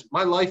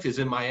life is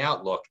in my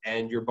outlook,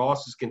 and your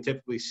bosses can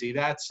typically see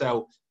that.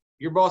 So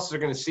your bosses are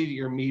going to see that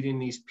you're meeting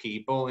these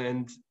people,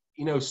 and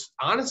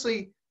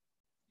honestly,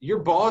 your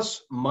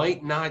boss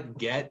might not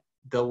get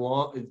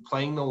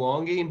playing the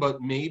long game, but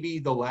maybe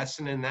the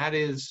lesson in that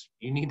is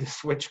you need to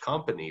switch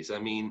companies. I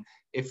mean,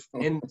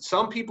 and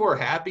some people are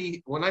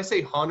happy when I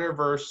say hunter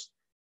versus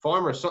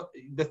farmer. So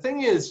the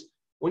thing is,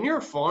 when you're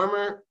a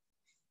farmer,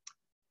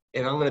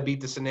 and I'm going to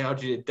beat this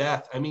analogy to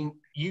death, I mean,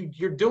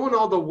 you're doing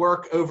all the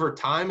work over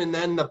time, and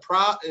then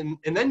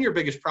and then your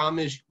biggest problem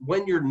is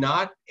when you're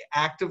not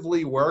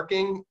actively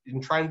working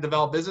and trying to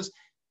develop business,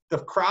 the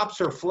crops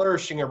are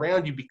flourishing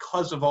around you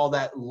because of all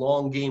that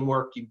long game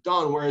work you've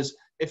done. Whereas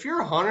if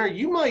you're a hunter,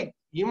 you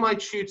might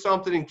shoot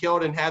something and kill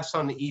it and have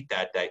something to eat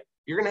that day.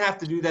 You're going to have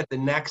to do that the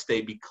next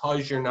day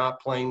because you're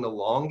not playing the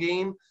long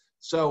game.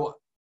 So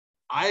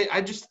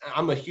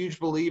I'm a huge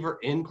believer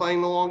in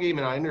playing the long game,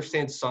 and I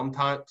understand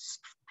sometimes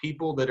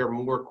people that are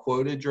more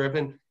quota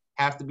driven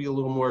have to be a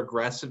little more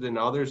aggressive than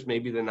others,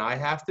 maybe than I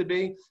have to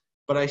be.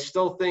 But I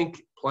still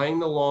think playing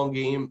the long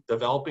game,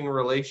 developing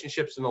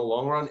relationships in the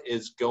long run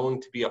is going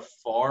to be a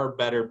far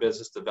better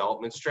business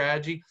development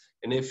strategy.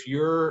 And if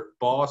your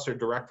boss or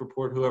direct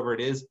report, whoever it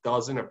is,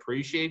 doesn't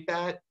appreciate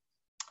that,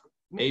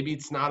 maybe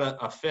it's not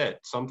a fit.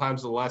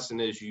 Sometimes the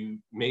lesson is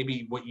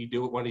maybe what you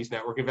do at one of these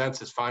network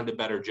events is find a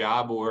better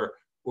job or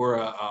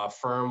a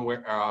firm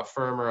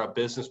or a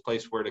business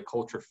place where the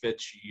culture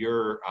fits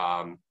your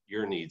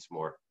needs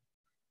more.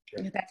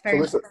 Yeah. That's very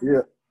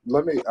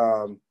let me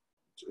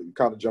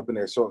kind of jump in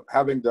there. So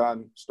having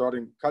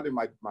cutting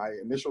my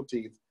initial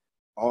teeth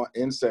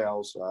in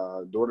sales,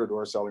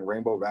 door-to-door selling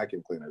rainbow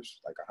vacuum cleaners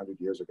like 100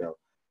 years ago,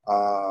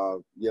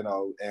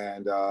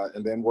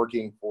 and then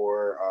working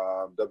for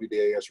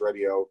WDAS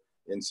radio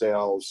in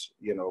sales,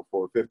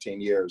 for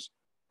 15 years.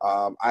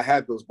 I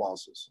had those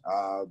bosses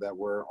that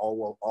were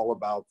all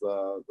about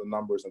the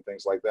numbers and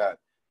things like that.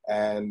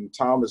 And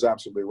Tom is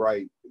absolutely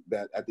right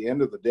that at the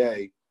end of the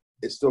day,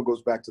 it still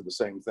goes back to the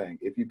same thing.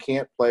 If you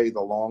can't play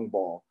the long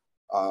ball,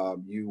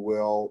 you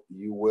will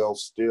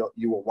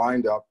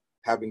wind up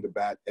having to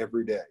bat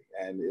every day,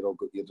 and it'll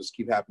just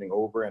keep happening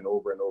over and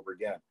over and over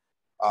again.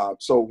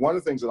 So one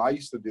of the things that I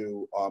used to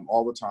do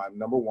all the time,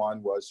 number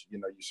one was,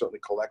 you certainly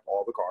collect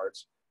all the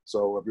cards.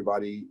 So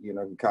everybody,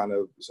 kind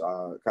of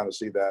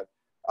see that,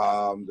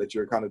 that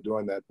you're kind of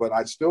doing that, but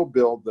I still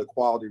build the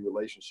quality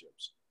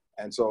relationships.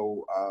 And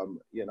so,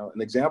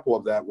 an example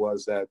of that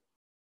was that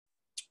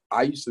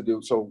I used to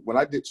do, so when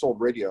I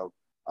sold radio,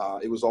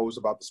 it was always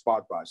about the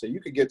spot buy. So you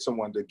could get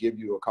someone to give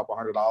you a couple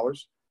 $100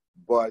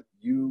 but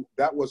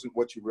that wasn't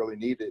what you really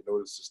needed in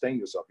order to sustain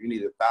yourself. You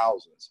needed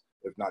thousands,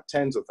 if not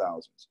tens of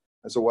thousands.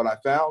 And so what I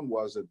found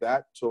was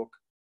that took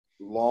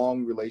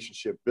long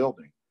relationship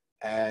building.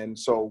 And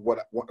so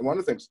one of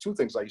the things, two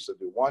things I used to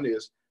do. One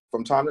is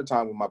from time to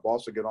time when my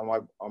boss would get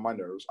on my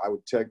nerves, I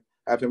would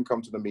have him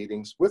come to the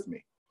meetings with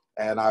me.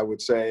 And I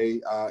would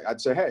say,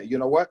 I'd say, hey, you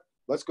know what?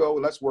 Let's go,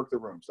 let's work the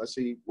rooms. Let's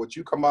see what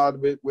you come out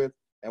of it with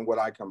and what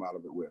I come out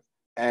of it with.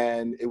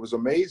 And it was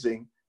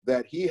amazing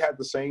that he had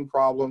the same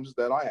problems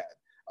that I had.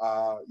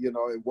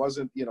 It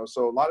wasn't,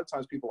 so a lot of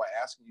times people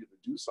are asking you to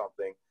do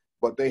something,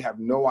 but they have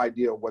no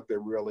idea what they're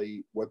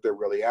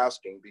really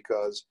asking,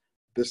 because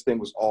this thing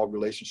was all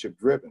relationship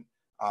driven.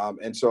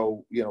 And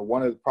so,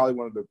 one of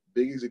the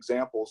biggest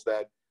examples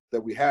that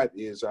we had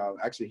is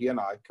actually he and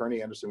I,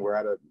 Kearney Anderson, were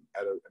at a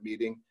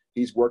meeting.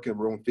 He's working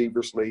room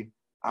feverishly.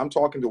 I'm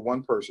talking to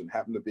one person,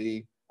 happened to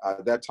be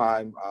at that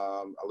time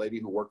a lady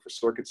who worked for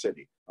Circuit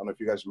City. I don't know if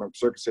you guys remember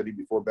Circuit City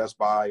before Best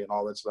Buy and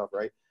all that stuff,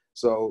 right?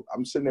 So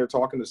I'm sitting there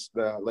talking to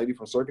the lady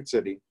from Circuit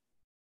City,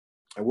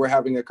 and we're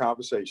having a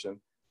conversation.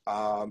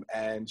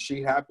 And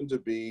she happened to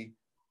be,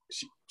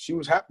 she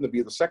happened to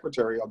be the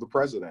secretary of the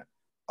president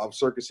of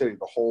Circuit City,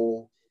 the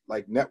whole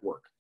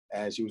network.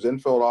 And she was in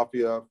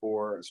Philadelphia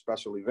for a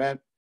special event.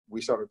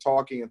 We started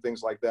talking and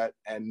things like that.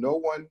 And no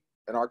one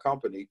in our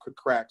company could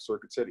crack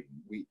Circuit City.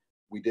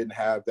 We didn't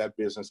have that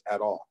business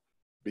at all.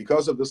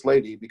 Because of this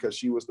lady, because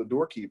she was the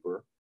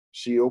doorkeeper,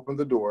 she opened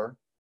the door,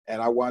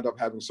 and I wound up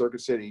having Circuit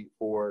City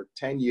for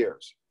 10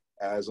 years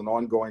as an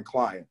ongoing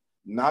client.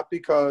 Not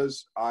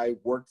because I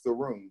worked the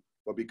room,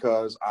 but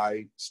because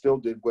I still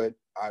did what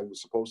I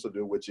was supposed to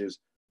do, which is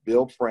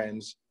build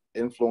friends,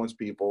 influence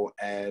people,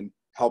 and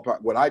help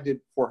out. What I did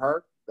for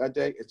her that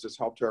day is just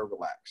helped her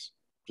relax.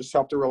 Just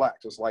helped her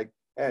relax. It's like,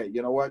 hey,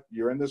 you know what?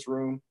 You're in this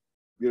room.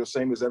 You're the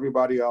same as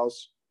everybody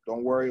else.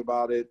 Don't worry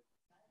about it.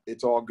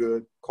 It's all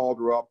good. Called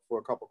her up for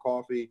a cup of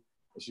coffee.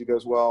 And she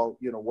goes, well,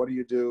 what do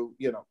you do?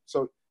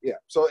 So yeah.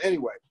 So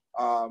anyway,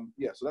 so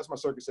that's my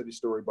Circuit City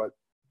story. But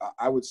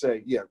I would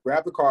say, yeah,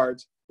 grab the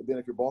cards. But then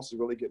if your boss is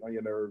really getting on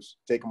your nerves,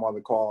 take him on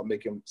the call,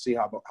 make him see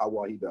how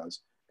well he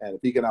does. And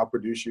if he can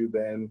outproduce you,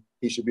 then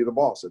he should be the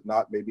boss. If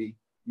not, maybe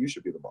you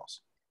should be the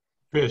boss.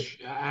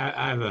 Trish,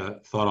 I have a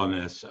thought on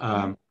this.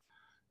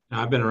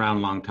 I've been around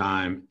a long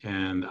time,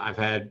 and I've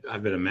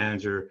been a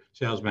manager,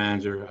 sales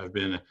manager. I've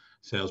been a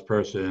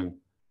salesperson.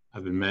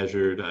 I've been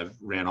measured. I've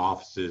ran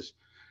offices,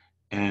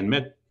 and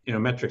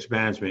metrics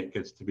management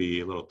gets to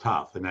be a little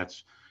tough, and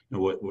that's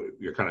what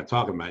you're kind of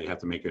talking about. You have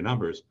to make your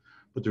numbers,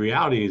 but the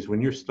reality is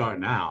when you're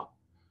starting out,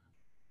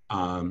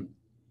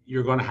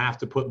 you're going to have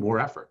to put more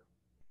effort.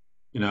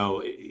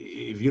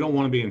 If you don't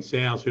want to be in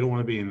sales, if you don't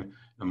want to be in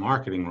a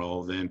marketing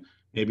role, then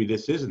maybe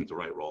this isn't the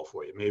right role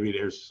for you. Maybe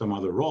there's some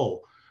other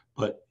role,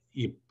 but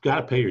you got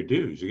to pay your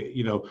dues.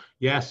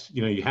 Yes,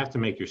 you have to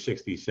make your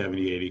 60,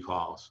 70, 80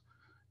 calls.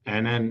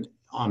 And then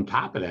on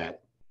top of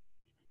that,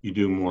 you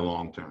do more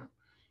long-term.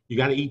 You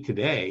got to eat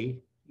today,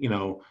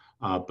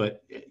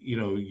 but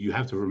you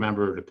have to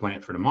remember to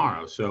plant for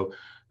tomorrow. So,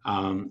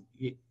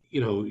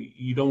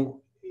 you don't,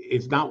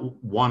 it's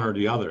not one or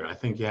the other. I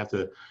think you have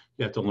to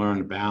learn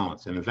to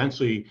balance. And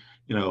eventually,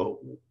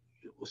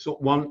 so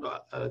when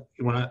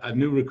a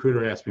new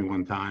recruiter asked me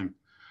one time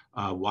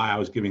why I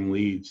was giving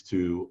leads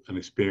to an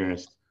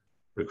experienced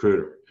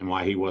recruiter and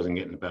why he wasn't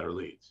getting the better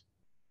leads.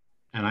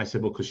 And I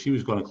said, well, because she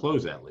was going to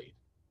close that lead.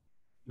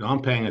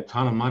 I'm paying a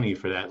ton of money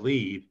for that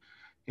lead,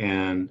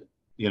 and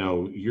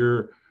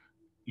you're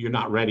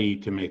not ready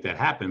to make that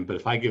happen. But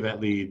if I give that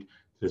lead to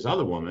this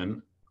other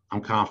woman,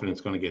 I'm confident it's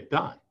going to get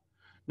done.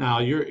 Now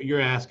you're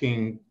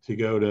asking to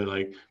go to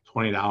like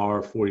 $20,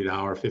 $40,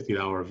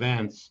 $50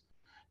 events,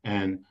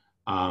 and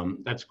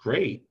that's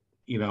great,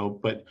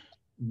 but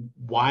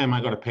why am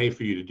I going to pay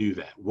for you to do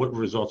that? What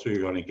results are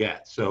you going to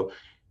get? So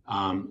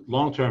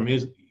long term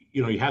is,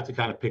 you have to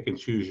kind of pick and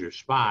choose your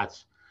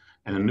spots,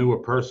 and a newer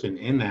person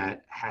in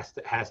that has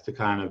to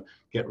kind of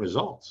get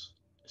results.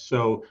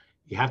 So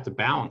you have to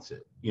balance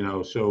it,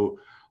 so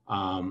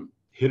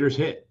hitters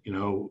hit,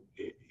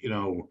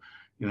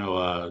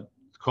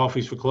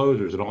 coffees for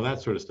closers and all that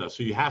sort of stuff.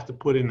 So you have to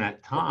put in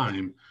that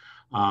time,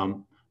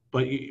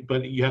 but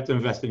you have to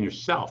invest in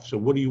yourself. So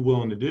what are you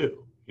willing to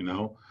do?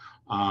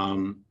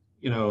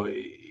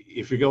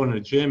 If you're going to the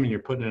gym and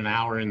you're putting an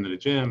hour into the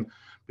gym,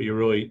 but you're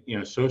really,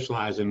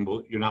 socializing,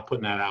 well, you're not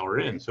putting that hour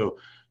in. So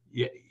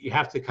you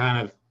have to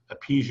kind of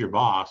appease your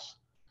boss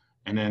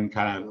and then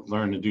kind of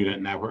learn to do that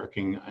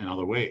networking in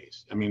other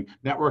ways. I mean,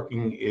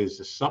 networking is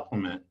a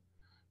supplement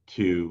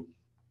to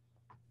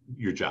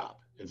your job.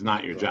 It's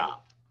not your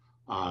job.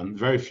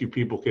 Very few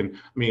people can,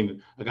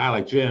 a guy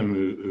like Jim,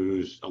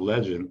 who's a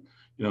legend,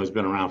 has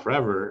been around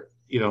forever,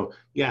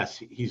 yes,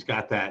 he's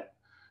got that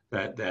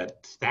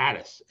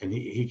status, and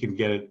he can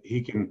get it.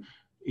 He can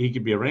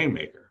be a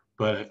rainmaker.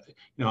 But,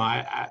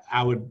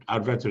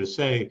 I'd venture to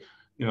say,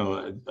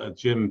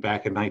 Jim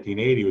back in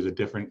 1980 was a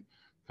different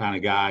kind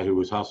of guy who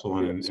was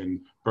hustling and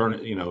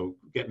burning,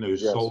 getting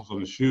those soles on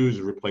the shoes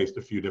replaced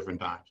a few different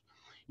times.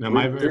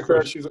 My very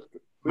first,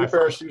 three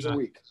pair of shoes a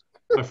week.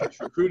 My first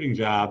recruiting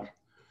job,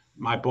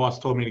 my boss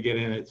told me to get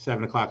in at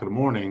 7 o'clock in the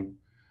morning,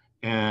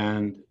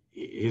 and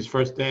his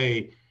first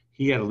day,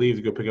 he had to leave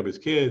to go pick up his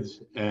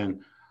kids,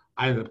 and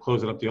I ended up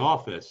closing up the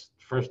office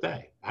first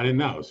day. I didn't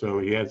know. So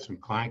he had some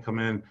client come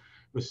in. It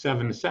was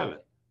 7 to 7.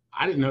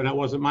 I didn't know that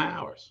wasn't my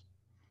hours.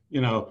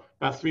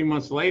 About 3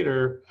 months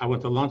later, I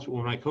went to lunch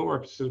with my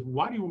coworker. Says,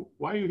 why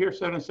are you here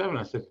 7 to 7?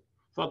 I said,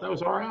 thought that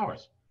was our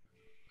hours.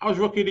 I was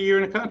rookie of the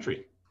year in the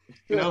country.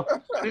 I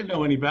didn't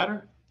know any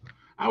better.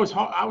 I was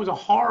a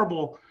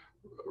horrible,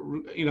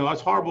 I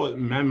was horrible at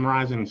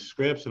memorizing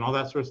scripts and all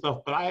that sort of stuff,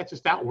 but I had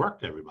just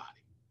outworked everybody,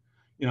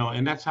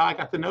 and that's how I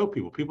got to know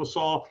people. People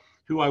saw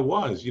who I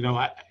was.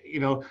 I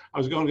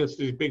was going against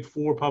these big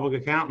 4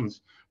 public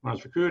accountants when I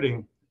was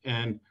recruiting,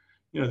 and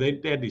they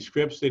had these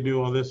scripts, they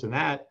do all this and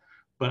that,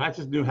 but I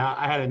just knew how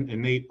I had an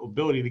innate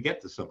ability to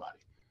get to somebody.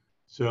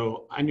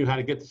 So I knew how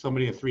to get to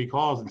somebody in 3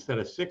 calls instead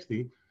of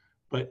 60.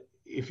 But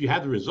if you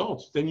have the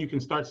results, then you can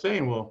start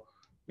saying, well,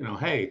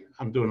 hey,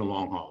 I'm doing a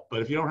long haul.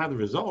 But if you don't have the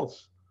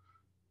results,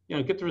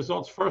 get the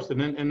results first, and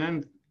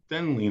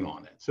then lean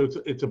on it. So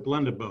it's a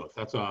blend of both.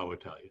 That's all I would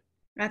tell you.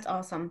 That's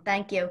awesome.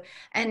 Thank you.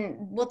 And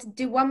we'll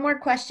do one more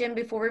question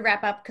before we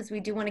wrap up, because we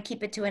do want to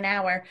keep it to an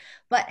hour.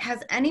 But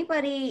has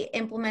anybody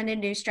implemented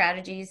new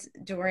strategies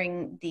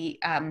during the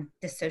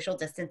social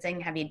distancing?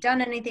 Have you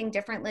done anything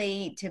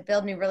differently to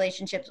build new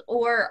relationships,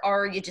 or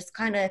are you just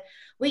kind of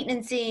waiting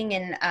and seeing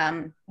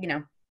and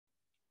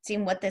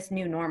seeing what this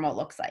new normal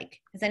looks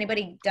like? Has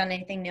anybody done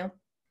anything new?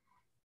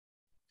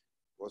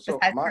 Well, so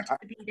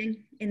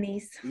participating in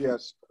these?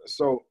 Yes.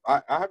 So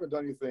I haven't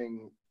done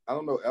anything. I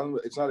don't know.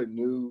 It's not a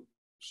new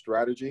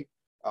strategy,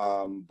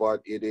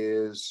 but it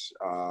is.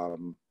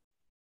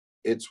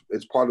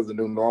 It's part of the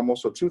new normal.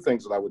 So 2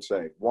 things that I would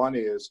say. One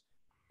is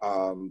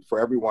for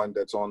everyone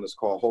that's on this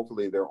call,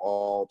 hopefully they're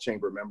all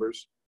chamber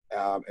members.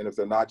 And if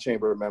they're not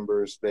chamber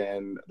members,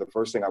 then the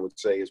first thing I would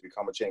say is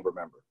become a chamber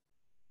member,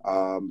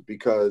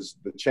 because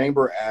the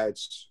chamber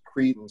adds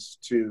credence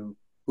to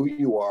who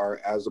you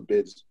are as a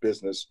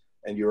business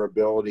and your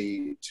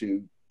ability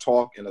to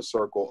talk in a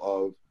circle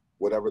of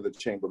whatever the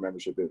chamber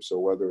membership is. So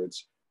whether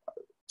it's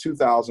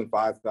 2,000,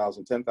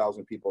 5,000,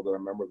 10,000 people that are a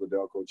member of the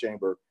Delco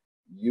Chamber,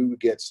 you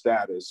get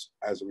status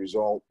as a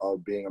result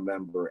of being a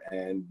member,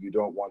 and you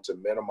don't want to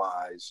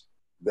minimize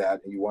that,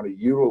 and you want to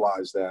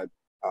utilize that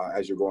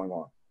as you're going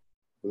on.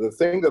 The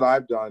thing that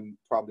I've done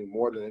probably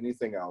more than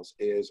anything else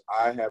is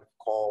I have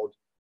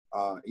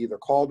either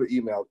called or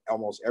emailed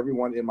almost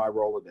everyone in my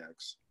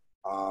Rolodex,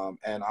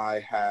 and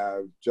I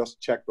have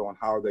just checked on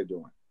how are they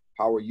doing.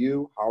 How are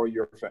you?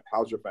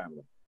 How's your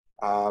family?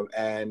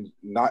 And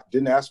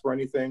didn't ask for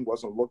anything,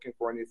 wasn't looking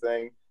for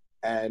anything.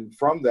 And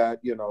from that,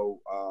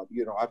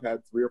 I've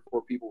had 3 or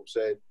 4 people who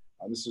said,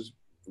 and this is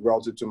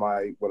relative to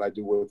what I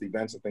do with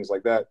events and things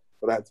like that,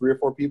 but I had 3 or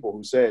 4 people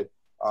who said,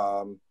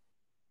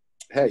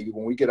 hey,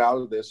 when we get out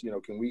of this,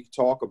 can we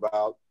talk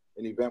about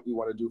an event we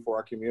want to do for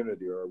our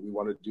community, or we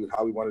want to do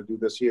how we want to do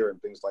this here and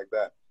things like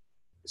that.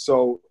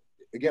 So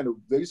again,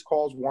 these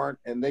calls weren't,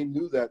 and they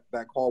knew that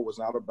call was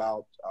not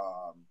about,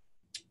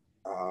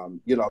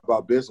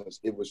 about business.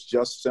 It was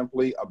just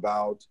simply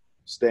about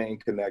staying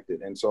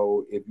connected. And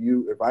so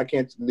if I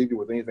can't leave you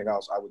with anything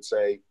else, I would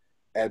say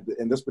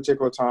in this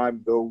particular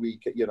time, though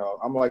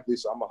I'm like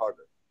Lisa, I'm a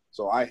hugger.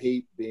 So I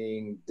hate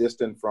being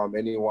distant from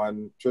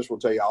anyone. Trish will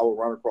tell you, I will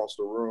run across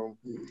the room.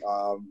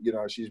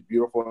 She's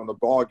beautiful in the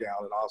ball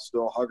gown, and I'll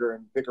still hug her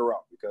and pick her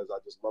up because I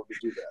just love to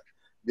do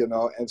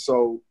that, And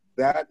so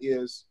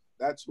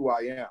that's who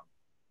I am.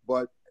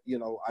 But,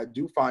 I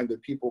do find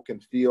that people can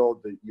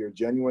feel your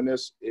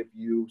genuineness if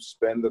you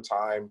spend the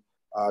time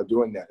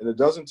doing that. And it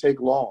doesn't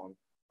take long,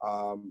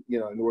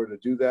 in order to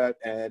do that,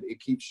 and it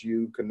keeps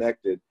you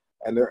connected.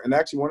 And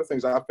actually, one of the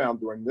things I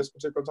found during this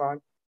particular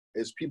time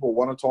is people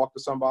want to talk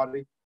to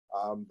somebody.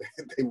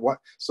 They want,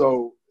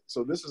 so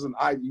this is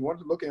you want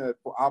to look at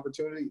for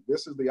opportunity.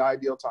 This is the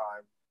ideal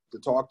time to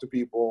talk to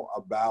people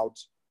about,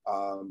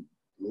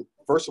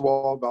 first of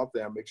all, about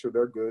them, make sure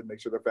they're good,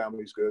 make sure their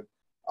family's good.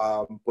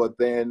 But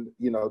then,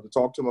 to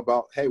talk to them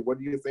about, hey, what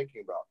are you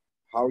thinking about?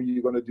 How are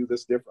you going to do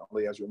this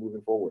differently as you're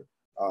moving forward?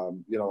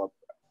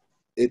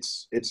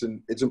 It's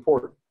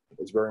important.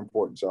 It's very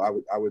important. So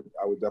I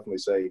would definitely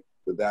say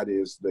that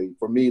is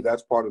for me,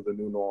 that's part of the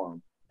new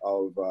norm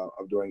of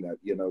doing that.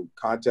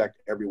 Contact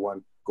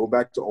everyone, go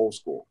back to old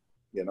school,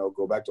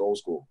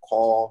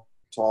 call,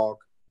 talk,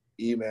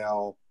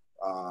 email,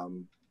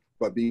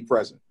 but be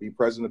present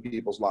in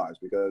people's lives,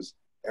 because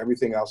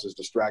everything else is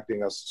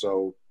distracting us.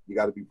 So you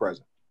got to be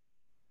present.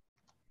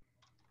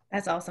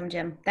 That's awesome,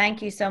 Jim.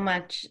 Thank you so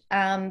much.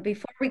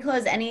 Before we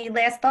close, any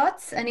last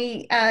thoughts?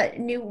 Any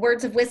new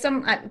words of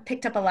wisdom? I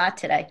picked up a lot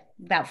today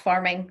about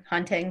farming,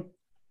 hunting.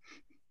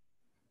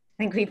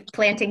 I think we're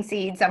planting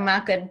seeds. I'm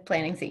not good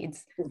planting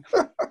seeds.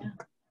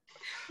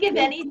 If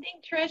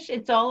anything, Trish,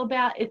 it's all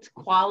about it's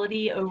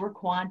quality over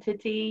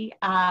quantity.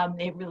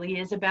 It really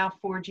is about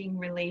forging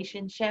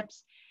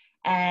relationships.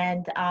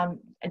 And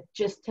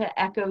just to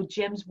echo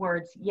Jim's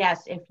words,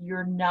 yes, if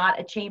you're not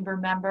a chamber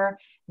member,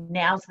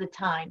 now's the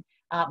time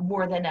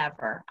more than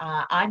ever.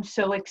 I'm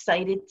so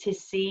excited to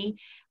see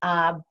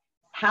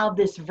how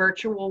this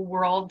virtual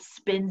world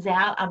spins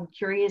out. I'm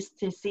curious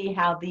to see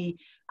how the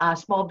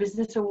Small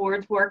Business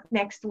Awards work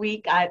next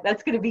week.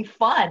 That's going to be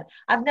fun.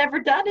 I've never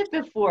done it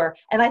before,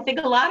 and I think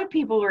a lot of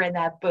people are in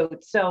that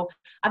boat. So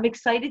I'm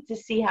excited to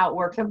see how it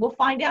works, and we'll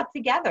find out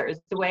together is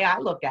the way I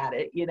look at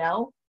it, you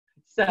know?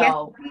 So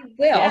Yes, we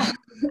will. yeah,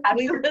 We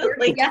absolutely.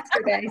 recorded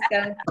yesterday,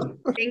 so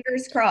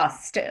fingers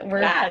crossed.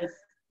 We're Yes,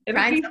 it'll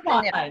trying be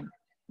something new. fun.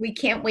 We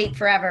can't wait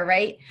forever,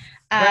 right?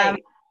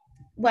 Right.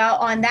 Well,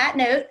 on that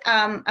note,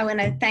 I want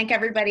to thank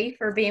everybody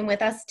for being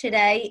with us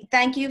today.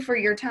 Thank you for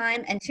your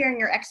time and sharing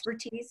your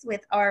expertise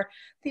with our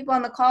people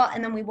on the call.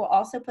 And then we will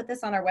also put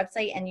this on our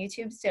website and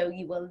YouTube, so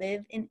you will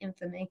live in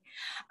infamy.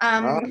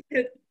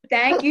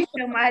 Thank you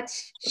so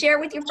much. Share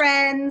with your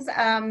friends.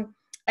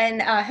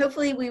 And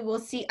hopefully we will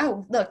see.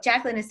 Oh, look,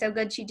 Jacqueline is so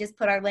good. She just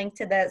put our link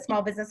to the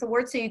Small Business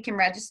Awards so you can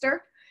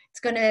register. It's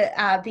going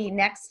to be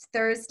next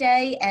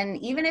Thursday. And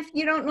even if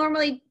you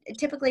don't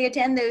typically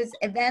attend those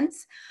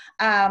events,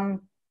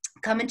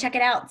 come and check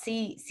it out.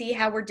 See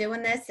how we're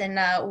doing this, and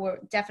we'll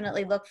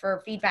definitely look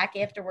for feedback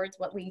afterwards.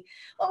 What we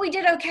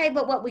did okay,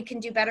 but what we can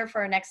do better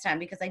for our next time,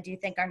 because I do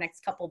think our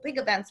next couple big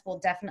events will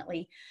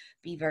definitely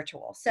be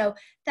virtual. So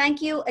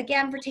thank you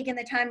again for taking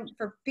the time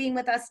for being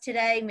with us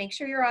today. Make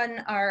sure you're on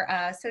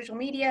our social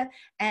media,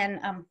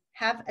 and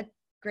have a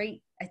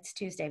great. It's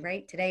Tuesday,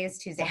 right? Today is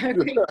Tuesday.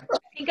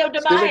 Cinco de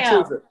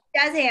Mayo.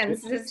 Jazz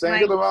hands.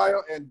 Cinco de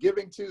Mayo and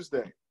Giving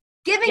Tuesday.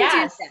 Giving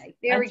Tuesday.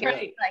 There we go.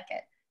 Right. I like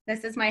it.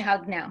 This is my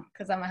hug now,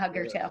 because I'm a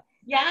hugger too.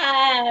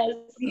 Yes.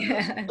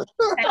 Yeah.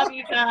 Love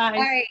you guys.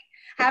 All right.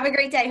 Have a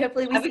great day.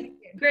 Hopefully we Have see a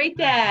you. great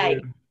day.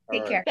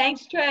 Take care.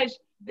 Thanks, Trish.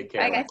 Take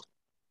care. Bye, guys.